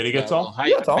looked like Did he got get a little tall? height.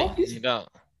 Yeah, tall. He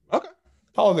got- Okay.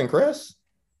 Taller than Chris.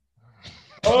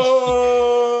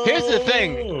 Oh, Here's the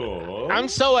thing. I'm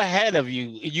so ahead of you.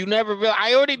 You never real.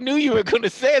 I already knew you were going to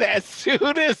say that as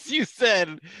soon as you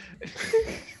said.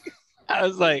 I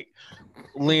was like,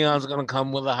 Leon's going to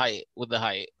come with the height.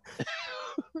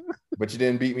 But you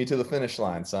didn't beat me to the finish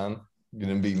line, son. You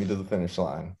didn't beat me to the finish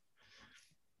line.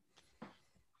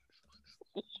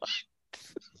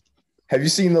 Have you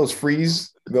seen those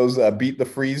beat the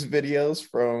freeze videos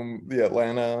from the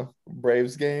Atlanta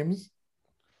Braves games?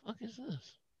 What is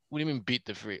this? What do you mean beat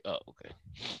the free? Oh, okay.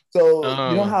 So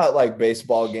you know how at like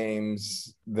baseball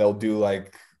games they'll do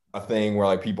like a thing where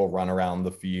like people run around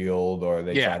the field or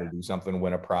they try to do something to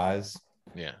win a prize.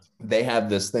 Yeah. They have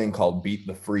this thing called beat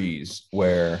the freeze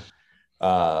where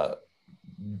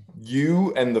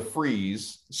you and the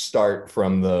freeze start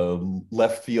from the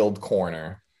left field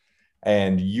corner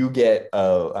and you get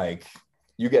a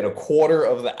quarter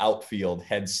of the outfield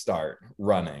head start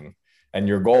running, and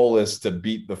your goal is to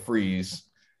beat the freeze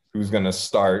who's going to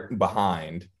start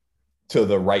behind to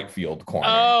the right field corner.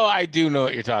 Oh, I do know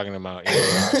what you're talking about.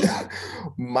 Yeah.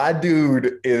 My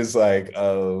dude is like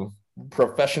a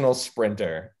professional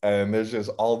sprinter, and there's just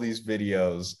all these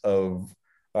videos of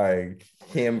like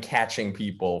him catching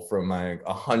people from like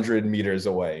 100 meters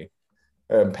away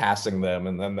and passing them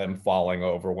and then them falling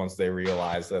over once they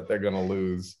realize that they're gonna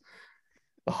lose.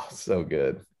 Oh, so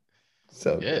good.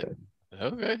 So good.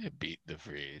 Okay, beat the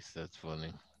freeze. That's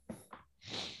funny.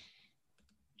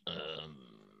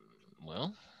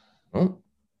 Well,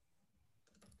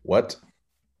 what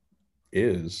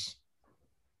is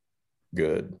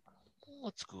good?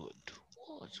 what's good?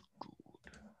 What's good?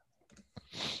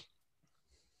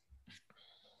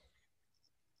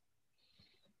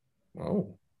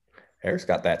 Oh, Eric's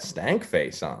got that stank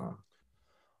face on.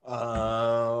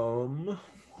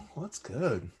 What's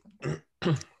good?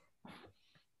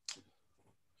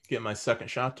 Get my second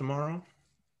shot tomorrow.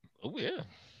 Oh yeah,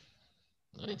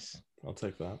 nice. I'll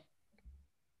take that.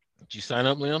 Did you sign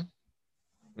up, Leon?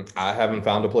 I haven't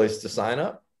found a place to sign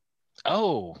up.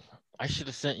 Oh, I should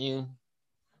have sent you.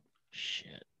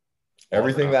 Shit.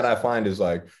 Everything that I find is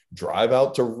like drive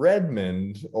out to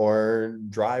Redmond or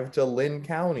drive to Lynn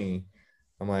County.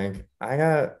 I'm like, I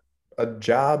got a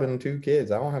job and 2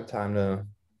 kids. I don't have time to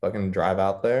fucking drive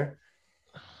out there.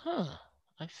 Huh.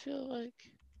 I feel like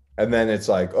And then it's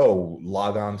like, oh,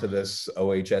 log on to this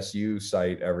OHSU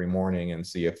site every morning and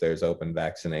see if there's open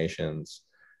vaccinations.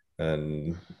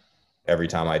 And every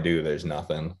time I do, there's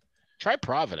nothing. Try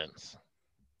Providence.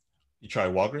 You try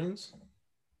Walgreens?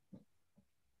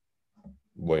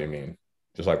 What do you mean?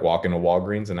 Just like walk into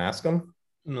Walgreens and ask them?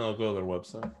 No, go to their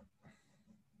website.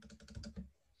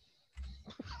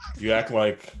 You act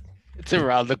like It's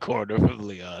around the corner from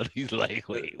Leon. He's like,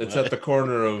 wait, it's what? at the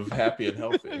corner of Happy and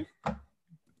Healthy.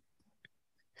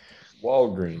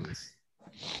 Walgreens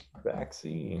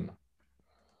vaccine.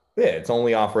 Yeah, it's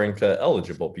only offering to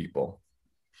eligible people.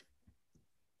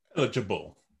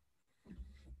 Eligible.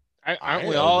 Aren't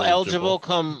we all eligible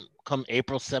come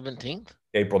April 17th?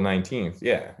 April 19th.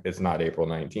 Yeah, it's not April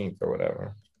 19th or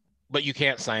whatever. But you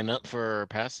can't sign up for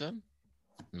past then?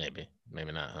 Maybe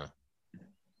not, huh?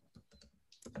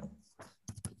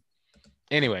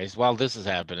 Anyways, while this is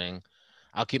happening,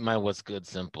 I'll keep my what's good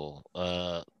simple.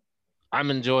 I'm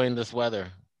enjoying this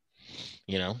weather.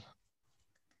 You know,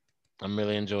 I'm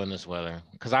really enjoying this weather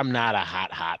because I'm not a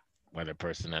hot weather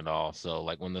person at all. So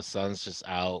like when the sun's just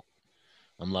out,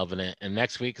 I'm loving it. And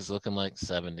next week is looking like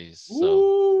 70s. So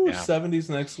Ooh, yeah. 70s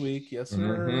next week. Yes, sir.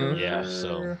 Mhm. Yeah,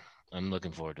 so I'm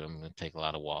looking forward to it. I'm gonna take a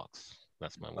lot of walks.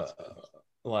 That's my what's good.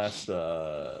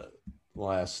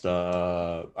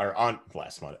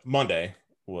 Monday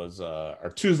was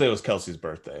or Tuesday was Kelsey's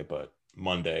birthday, but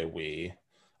Monday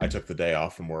I took the day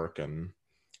off from work and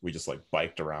we just like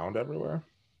biked around everywhere.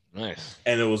 Nice.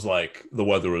 And it was like the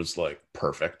weather was like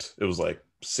perfect. It was like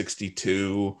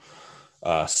 62,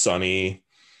 sunny.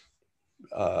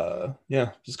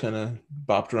 Yeah, just kind of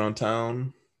bopped around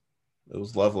town. It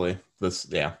was lovely.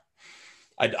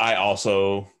 I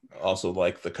also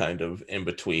like the kind of in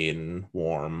between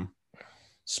warm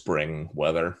spring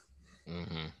weather.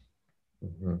 Mm-hmm.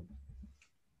 Mm-hmm.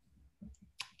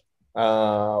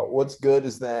 What's good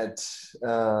is that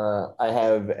I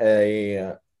have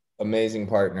a amazing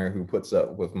partner who puts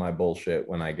up with my bullshit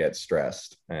when I get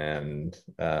stressed. And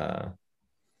the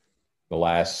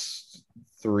last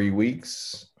 3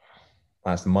 weeks,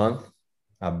 last month,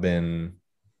 I've been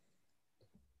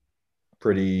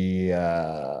pretty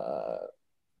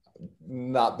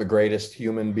not the greatest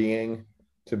human being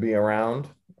to be around.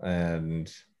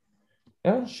 And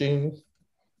yeah, she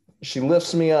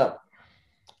lifts me up.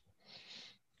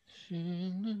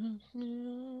 And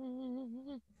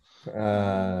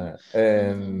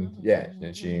yeah,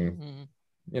 and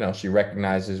she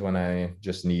recognizes when I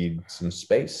just need some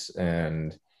space,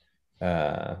 and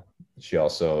she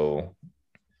also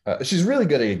she's really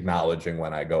good at acknowledging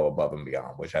when I go above and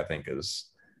beyond, which I think is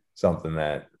something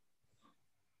that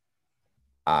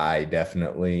I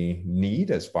definitely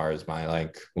need as far as my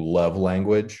like love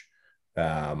language.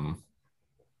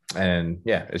 And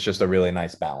yeah, it's just a really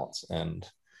nice balance, and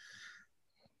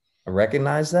I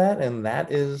recognize that, and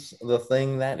that is the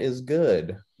thing that is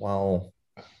good. Well,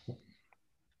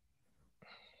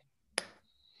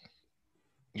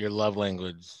 your love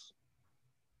language,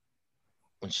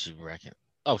 when she reckon.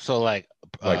 Oh, so like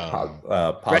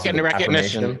positive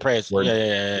recognition, praise. Words,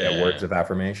 Yeah. Words of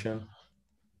affirmation.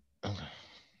 Okay.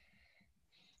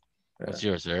 What's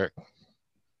yours, Eric?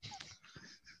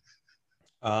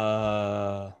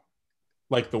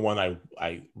 Like the one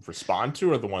I respond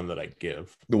to, or the one that I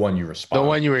give? The one you respond. The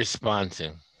one you respond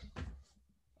to.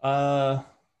 I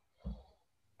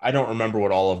don't remember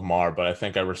what all of them are, but I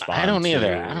think I respond. I don't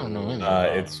either. I don't know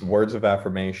either. It's words of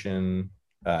affirmation,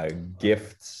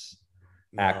 gifts,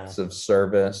 acts of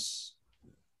service,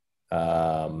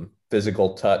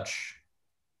 physical touch,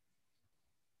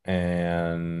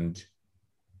 and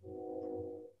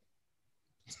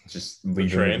just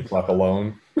leaving the fuck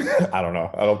alone. I don't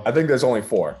know. I think there's only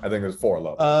 4. I think there's 4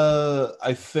 levels.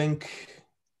 I think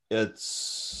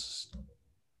it's.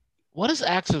 What does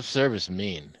acts of service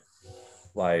mean?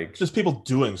 Like just people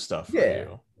doing stuff for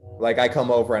you. Like I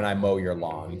come over and I mow your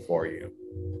lawn for you.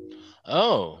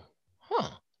 Oh, huh.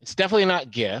 It's definitely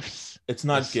not gifts. It's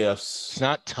not gifts. It's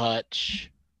not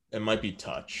touch. It might be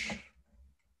touch.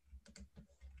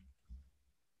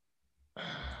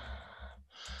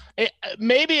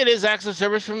 Maybe it is acts of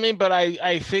service for me, but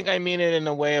I think I mean it in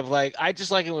a way of like, I just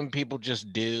like it when people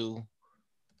just do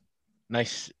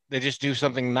nice. They just do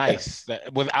something nice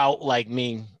that without like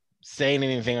me saying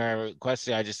anything or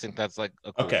requesting. I just think that's like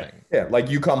a cool thing. Yeah, like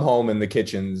you come home and the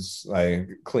kitchen's like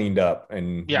cleaned up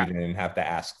and you didn't have to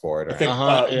ask for it. I think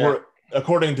we're,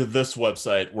 according to this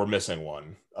website, we're missing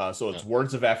one. So it's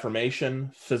words of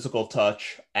affirmation, physical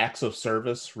touch, acts of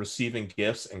service, receiving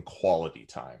gifts, and quality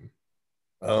time.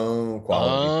 Oh,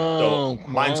 quality time. So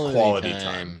mine's quality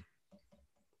time.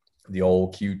 The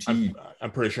old QT.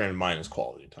 I'm pretty sure mine is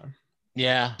quality time.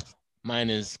 Yeah, mine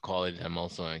is quality time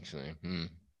also actually.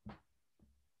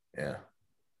 Yeah.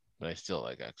 But I still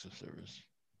like acts of service.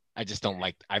 I just don't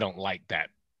like. I don't like that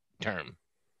term.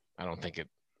 I don't think it.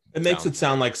 It makes it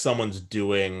sound like someone's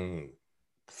doing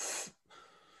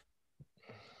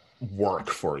work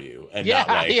for you, and not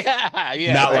like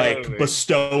not like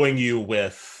bestowing you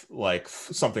with like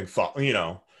something thought.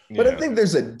 But I think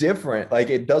there's a different, like,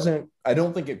 it doesn't. I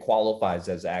don't think it qualifies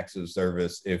as acts of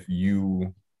service if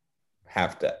you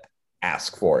have to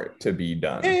ask for it to be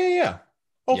done. Yeah.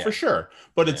 Oh, for sure.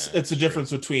 But it's a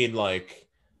difference between like.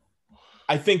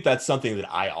 I think that's something that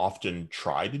I often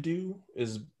try to do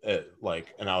is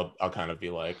like, and I'll kind of be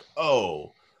like,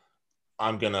 oh,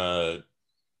 I'm gonna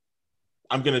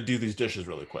do these dishes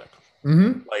really quick.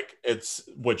 Like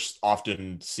which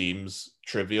often seems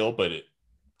trivial, but it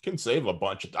can save a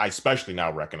bunch I especially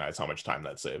now recognize how much time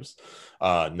that saves.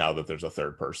 Now that there's a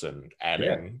third person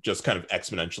adding, just kind of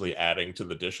exponentially adding to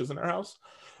the dishes in our house.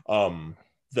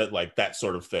 That like that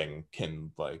sort of thing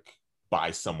can like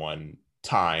buy someone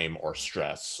time or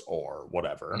stress or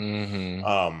whatever.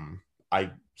 I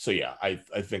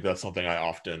think that's something I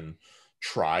often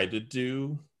try to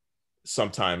do.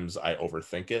 Sometimes I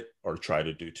overthink it or try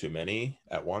to do too many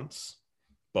at once,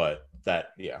 but I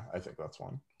think that's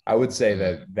one. I would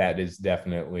say that is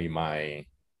definitely my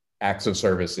acts of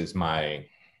service is my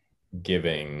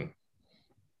giving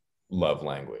love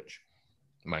language.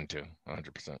 Mine too,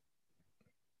 100%.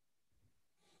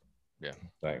 Yeah,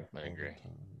 I agree.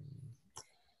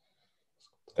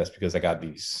 That's because I got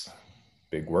these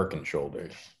big working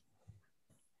shoulders.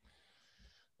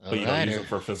 But you don't use it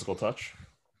for physical touch?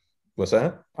 What's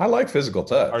that? I like physical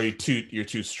touch. Are you're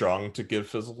too strong to give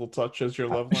physical touch as your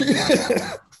love language?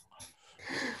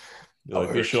 You're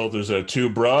like, your shoulders are too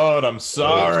broad. I'm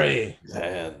sorry.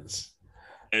 Hands.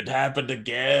 It happened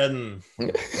again.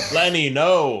 Lenny,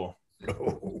 no.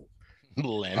 No.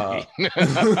 Lenny.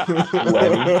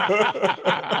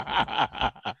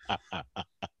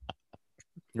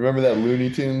 You remember that Looney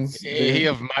Tunes? He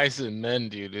of mice and men,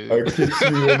 dude. I kiss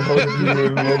you and hug you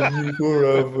and love you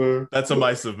forever. That's a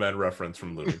Mice of Men reference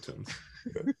from Looney Tunes.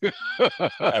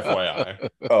 FYI.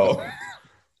 Oh.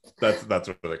 That's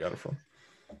where they got it from.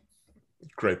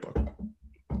 Great book.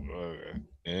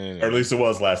 Anyway. Or at least it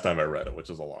was last time I read it, which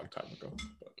is a long time ago.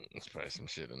 There's probably some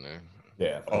shit in there.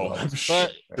 Yeah. Oh, I'm sure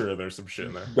there's some shit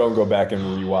in there. Don't go back and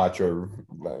rewatch or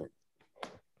like.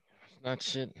 Not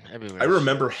shit everywhere. I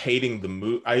remember hating the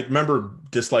movie. I remember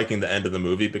disliking the end of the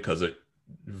movie because it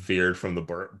veered from the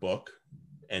book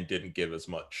and didn't give as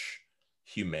much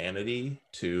humanity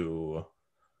to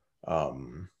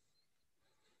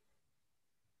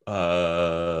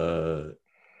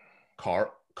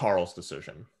Carl's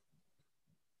decision.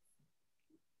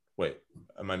 Wait,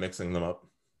 am I mixing them up?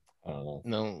 I don't know.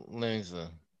 No, Lenny's the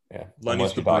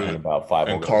Lenny's the talking brute, about Five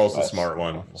and Carl's the smart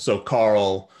one. So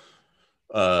Carl,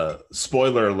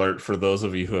 spoiler alert for those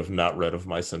of you who have not read Of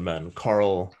Mice and Men,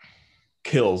 Carl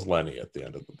kills Lenny at the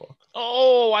end of the book.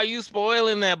 Oh, why are you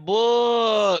spoiling that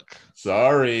book?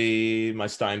 Sorry, my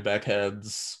Steinbeck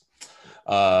heads.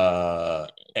 And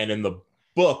in the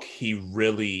book, he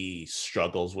really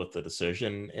struggles with the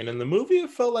decision. And in the movie,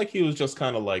 it felt like he was just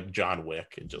kind of like John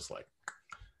Wick and just like...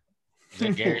 Is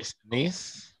that Gary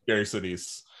Sinise? Gary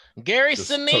Sinise. Gary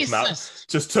Sinise.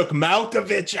 Just took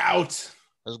Malkovich out.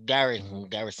 It's Gary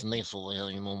Sinise over here,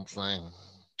 you know what I'm saying?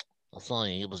 I'm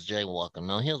telling you, he was jaywalking.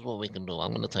 Now, here's what we can do.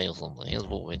 I'm going to tell you something. Here's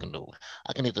what we can do.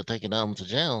 I can either take you down to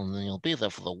jail and then you'll be there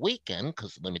for the weekend,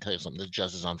 because let me tell you something, this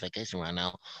judge is on vacation right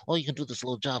now, or you can do this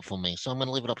little job for me. So I'm going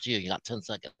to leave it up to you. You got 10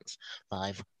 seconds.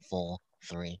 5, 4,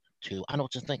 3, 2. I know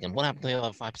what you're thinking. What happened to the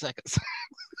other 5 seconds?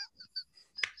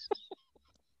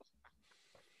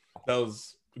 That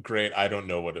was great. I don't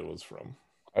know what it was from.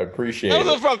 I appreciate that it.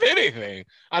 wasn't from anything.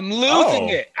 I'm losing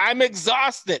it. I'm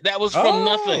exhausted. That was from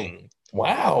nothing.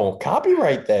 Wow.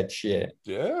 Copyright that shit.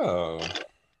 Yeah.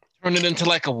 Turn it into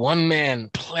like a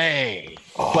one-man play,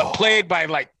 but played by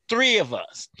like 3 of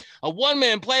us. A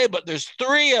one-man play, but there's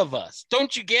 3 of us.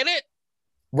 Don't you get it?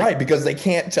 Right, because they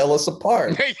can't tell us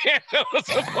apart. They can't tell us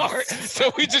apart.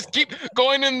 So we just keep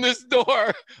going in this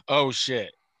door. Oh,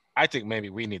 shit. I think maybe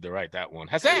we need to write that one.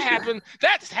 Has that happened?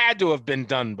 That's had to have been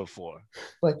done before.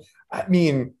 Like, I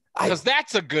mean, because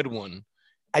that's a good one.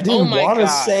 I didn't want to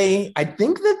say, I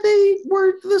think that they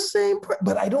were the same,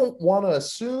 but I don't want to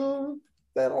assume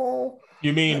that all.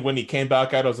 You mean when he came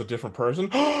back out as a different person?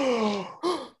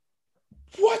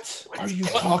 What are you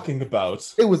talking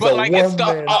about? It was it's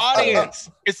the audience.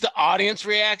 It's the audience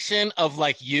reaction of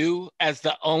like you as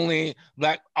the only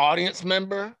like audience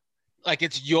member. Like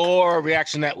it's your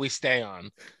reaction that we stay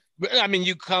on. I mean,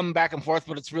 you come back and forth,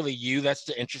 but it's really you. That's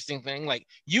the interesting thing. Like,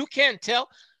 you can't tell.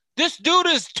 This dude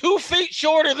is 2 feet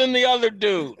shorter than the other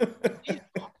dude. What are you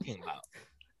talking about?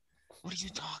 What are you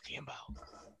talking about?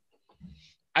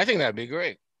 I think that'd be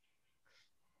great.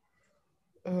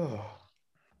 Oh.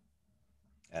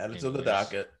 Add it to the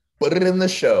docket. Put it in the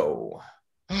show.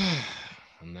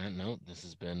 On that note, this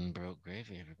has been Broke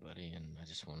Gravy, everybody, and I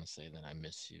just want to say that I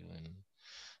miss you, and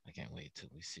I can't wait till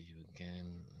we see you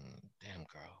again. Damn,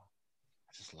 girl,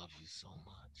 I just love you so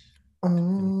much.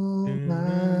 All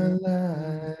my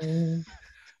life,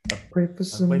 I pray for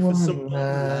someone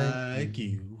like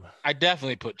you. I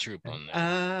definitely put Troop on there.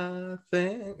 I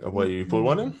think. What, you put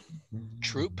one in?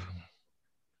 Troop,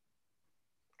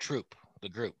 the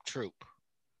group, Troop.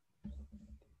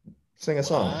 Sing a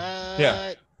song. What?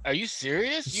 Yeah. Are you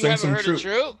serious? You Sing haven't some heard Troop. of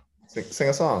Troop? Sing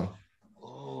a song.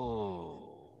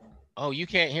 Oh, you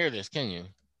can't hear this, can you?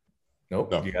 Nope.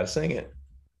 No. You gotta sing it.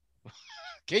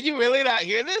 Can you really not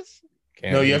hear this?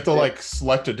 Can't No, you have to hear it. like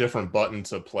select a different button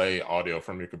to play audio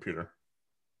from your computer.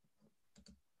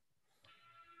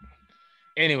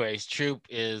 Anyways, Troop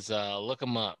is look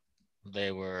them up.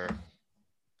 I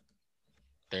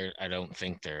don't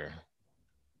think they're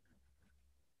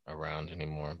around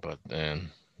anymore, but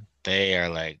then they are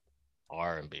like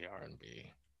R&B.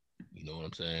 You know what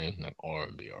I'm saying? Like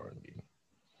R&B.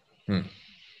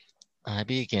 I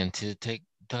begin to take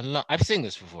I've seen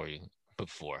this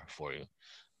before for you.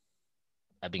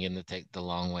 I begin to take the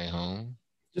long way home.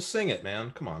 Just sing it,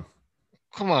 man. Come on.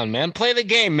 Come on, man. Play the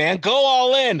game, man. Go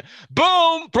all in.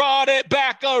 Boom, brought it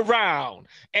back around.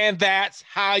 And that's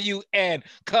how you end.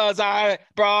 Because I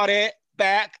brought it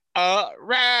back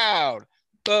around.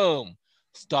 Boom.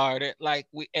 Started like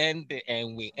we ended,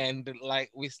 and we ended like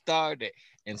we started.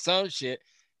 And some shit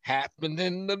happened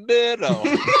in the middle.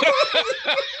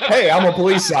 Hey, I'm a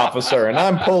police officer, and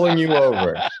I'm pulling you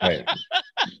over. Wait.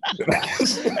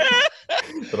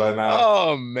 Did I not?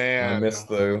 Oh, I man. missed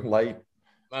the light.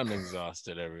 I'm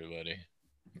exhausted, everybody.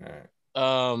 All right.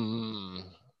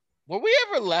 Were we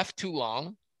ever left too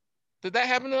long? Did that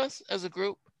happen to us as a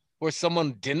group? Where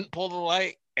someone didn't pull the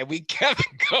light and we kept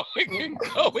going and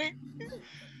going?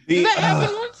 Did that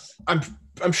happen once?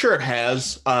 I'm sure it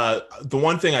has. The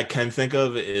one thing I can think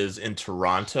of is in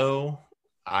Toronto.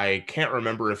 I can't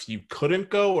remember if you couldn't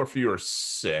go or if you were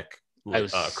sick,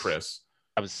 Chris.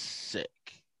 I was sick.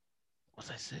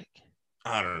 Was I sick?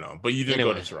 I don't know, but you did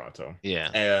go to Toronto. Yeah.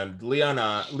 And Leon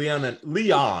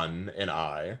and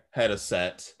I had a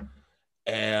set,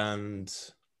 and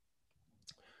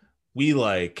we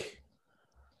were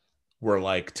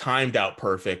timed out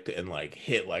perfect and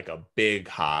hit a big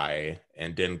high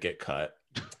and didn't get cut.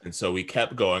 And so we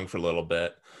kept going for a little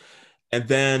bit. And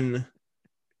then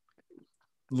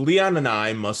Leon and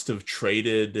I must have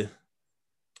traded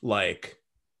blackout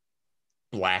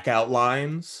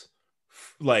lines,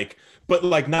 but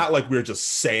not we were just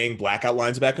saying blackout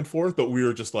lines back and forth, but we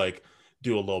were just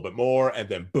do a little bit more and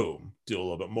then boom, do a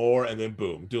little bit more and then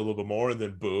boom, do a little bit more and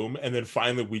then boom, and then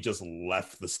finally we just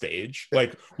left the stage.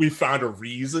 We found a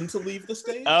reason to leave the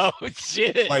stage. Oh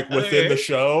shit! Within the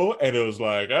show, and it was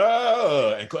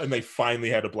and they finally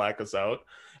had to black us out.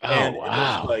 Oh, and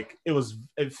wow.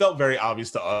 It felt very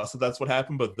obvious to us that that's what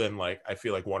happened, but then I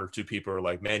feel like one or two people are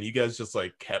man, you guys just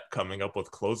kept coming up with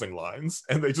closing lines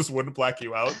and they just wouldn't black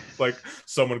you out.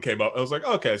 Someone came up, I was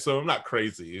okay, so I'm not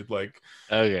crazy.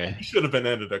 Okay, you should have been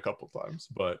ended a couple times,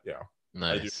 but yeah.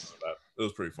 Nice. I do know that. It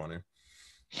was pretty funny.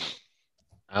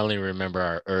 I only remember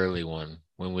our early one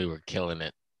when we were killing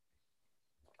it.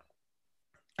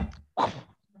 But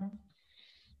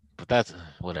that's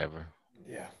whatever.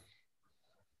 Yeah.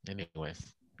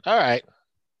 Anyways, all right.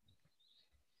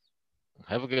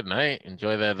 Have a good night.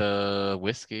 Enjoy that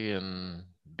whiskey and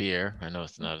beer. I know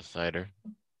it's not a cider.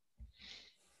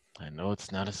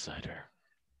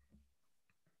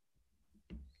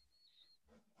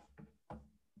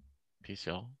 Peace,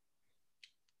 y'all.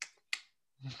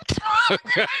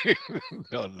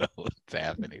 Don't know what's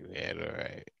happening, man. All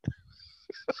right.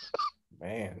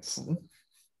 Man.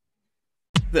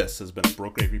 This has been a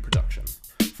Broke Gravy production.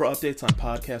 For updates on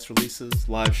podcast releases,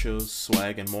 live shows,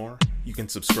 swag, and more, you can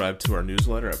subscribe to our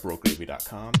newsletter at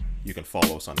brokegravy.com. You can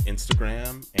follow us on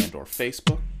Instagram and or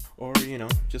Facebook, or,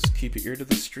 just keep your ear to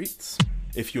the streets.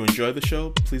 If you enjoy the show,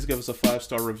 please give us a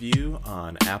 5-star review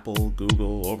on Apple,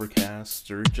 Google,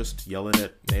 Overcast, or just yell it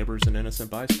at neighbors and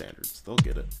innocent bystanders. They'll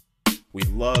get it. We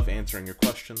love answering your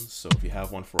questions, so if you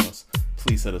have one for us,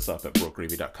 please hit us up at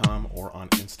brokegravy.com or on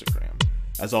Instagram.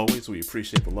 As always, we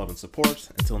appreciate the love and support.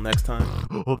 Until next time,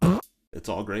 it's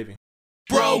all gravy.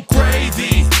 Broke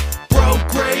Gravy, Broke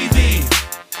Gravy,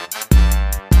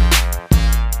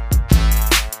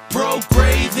 Bro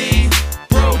gravy.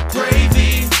 Bro gravy.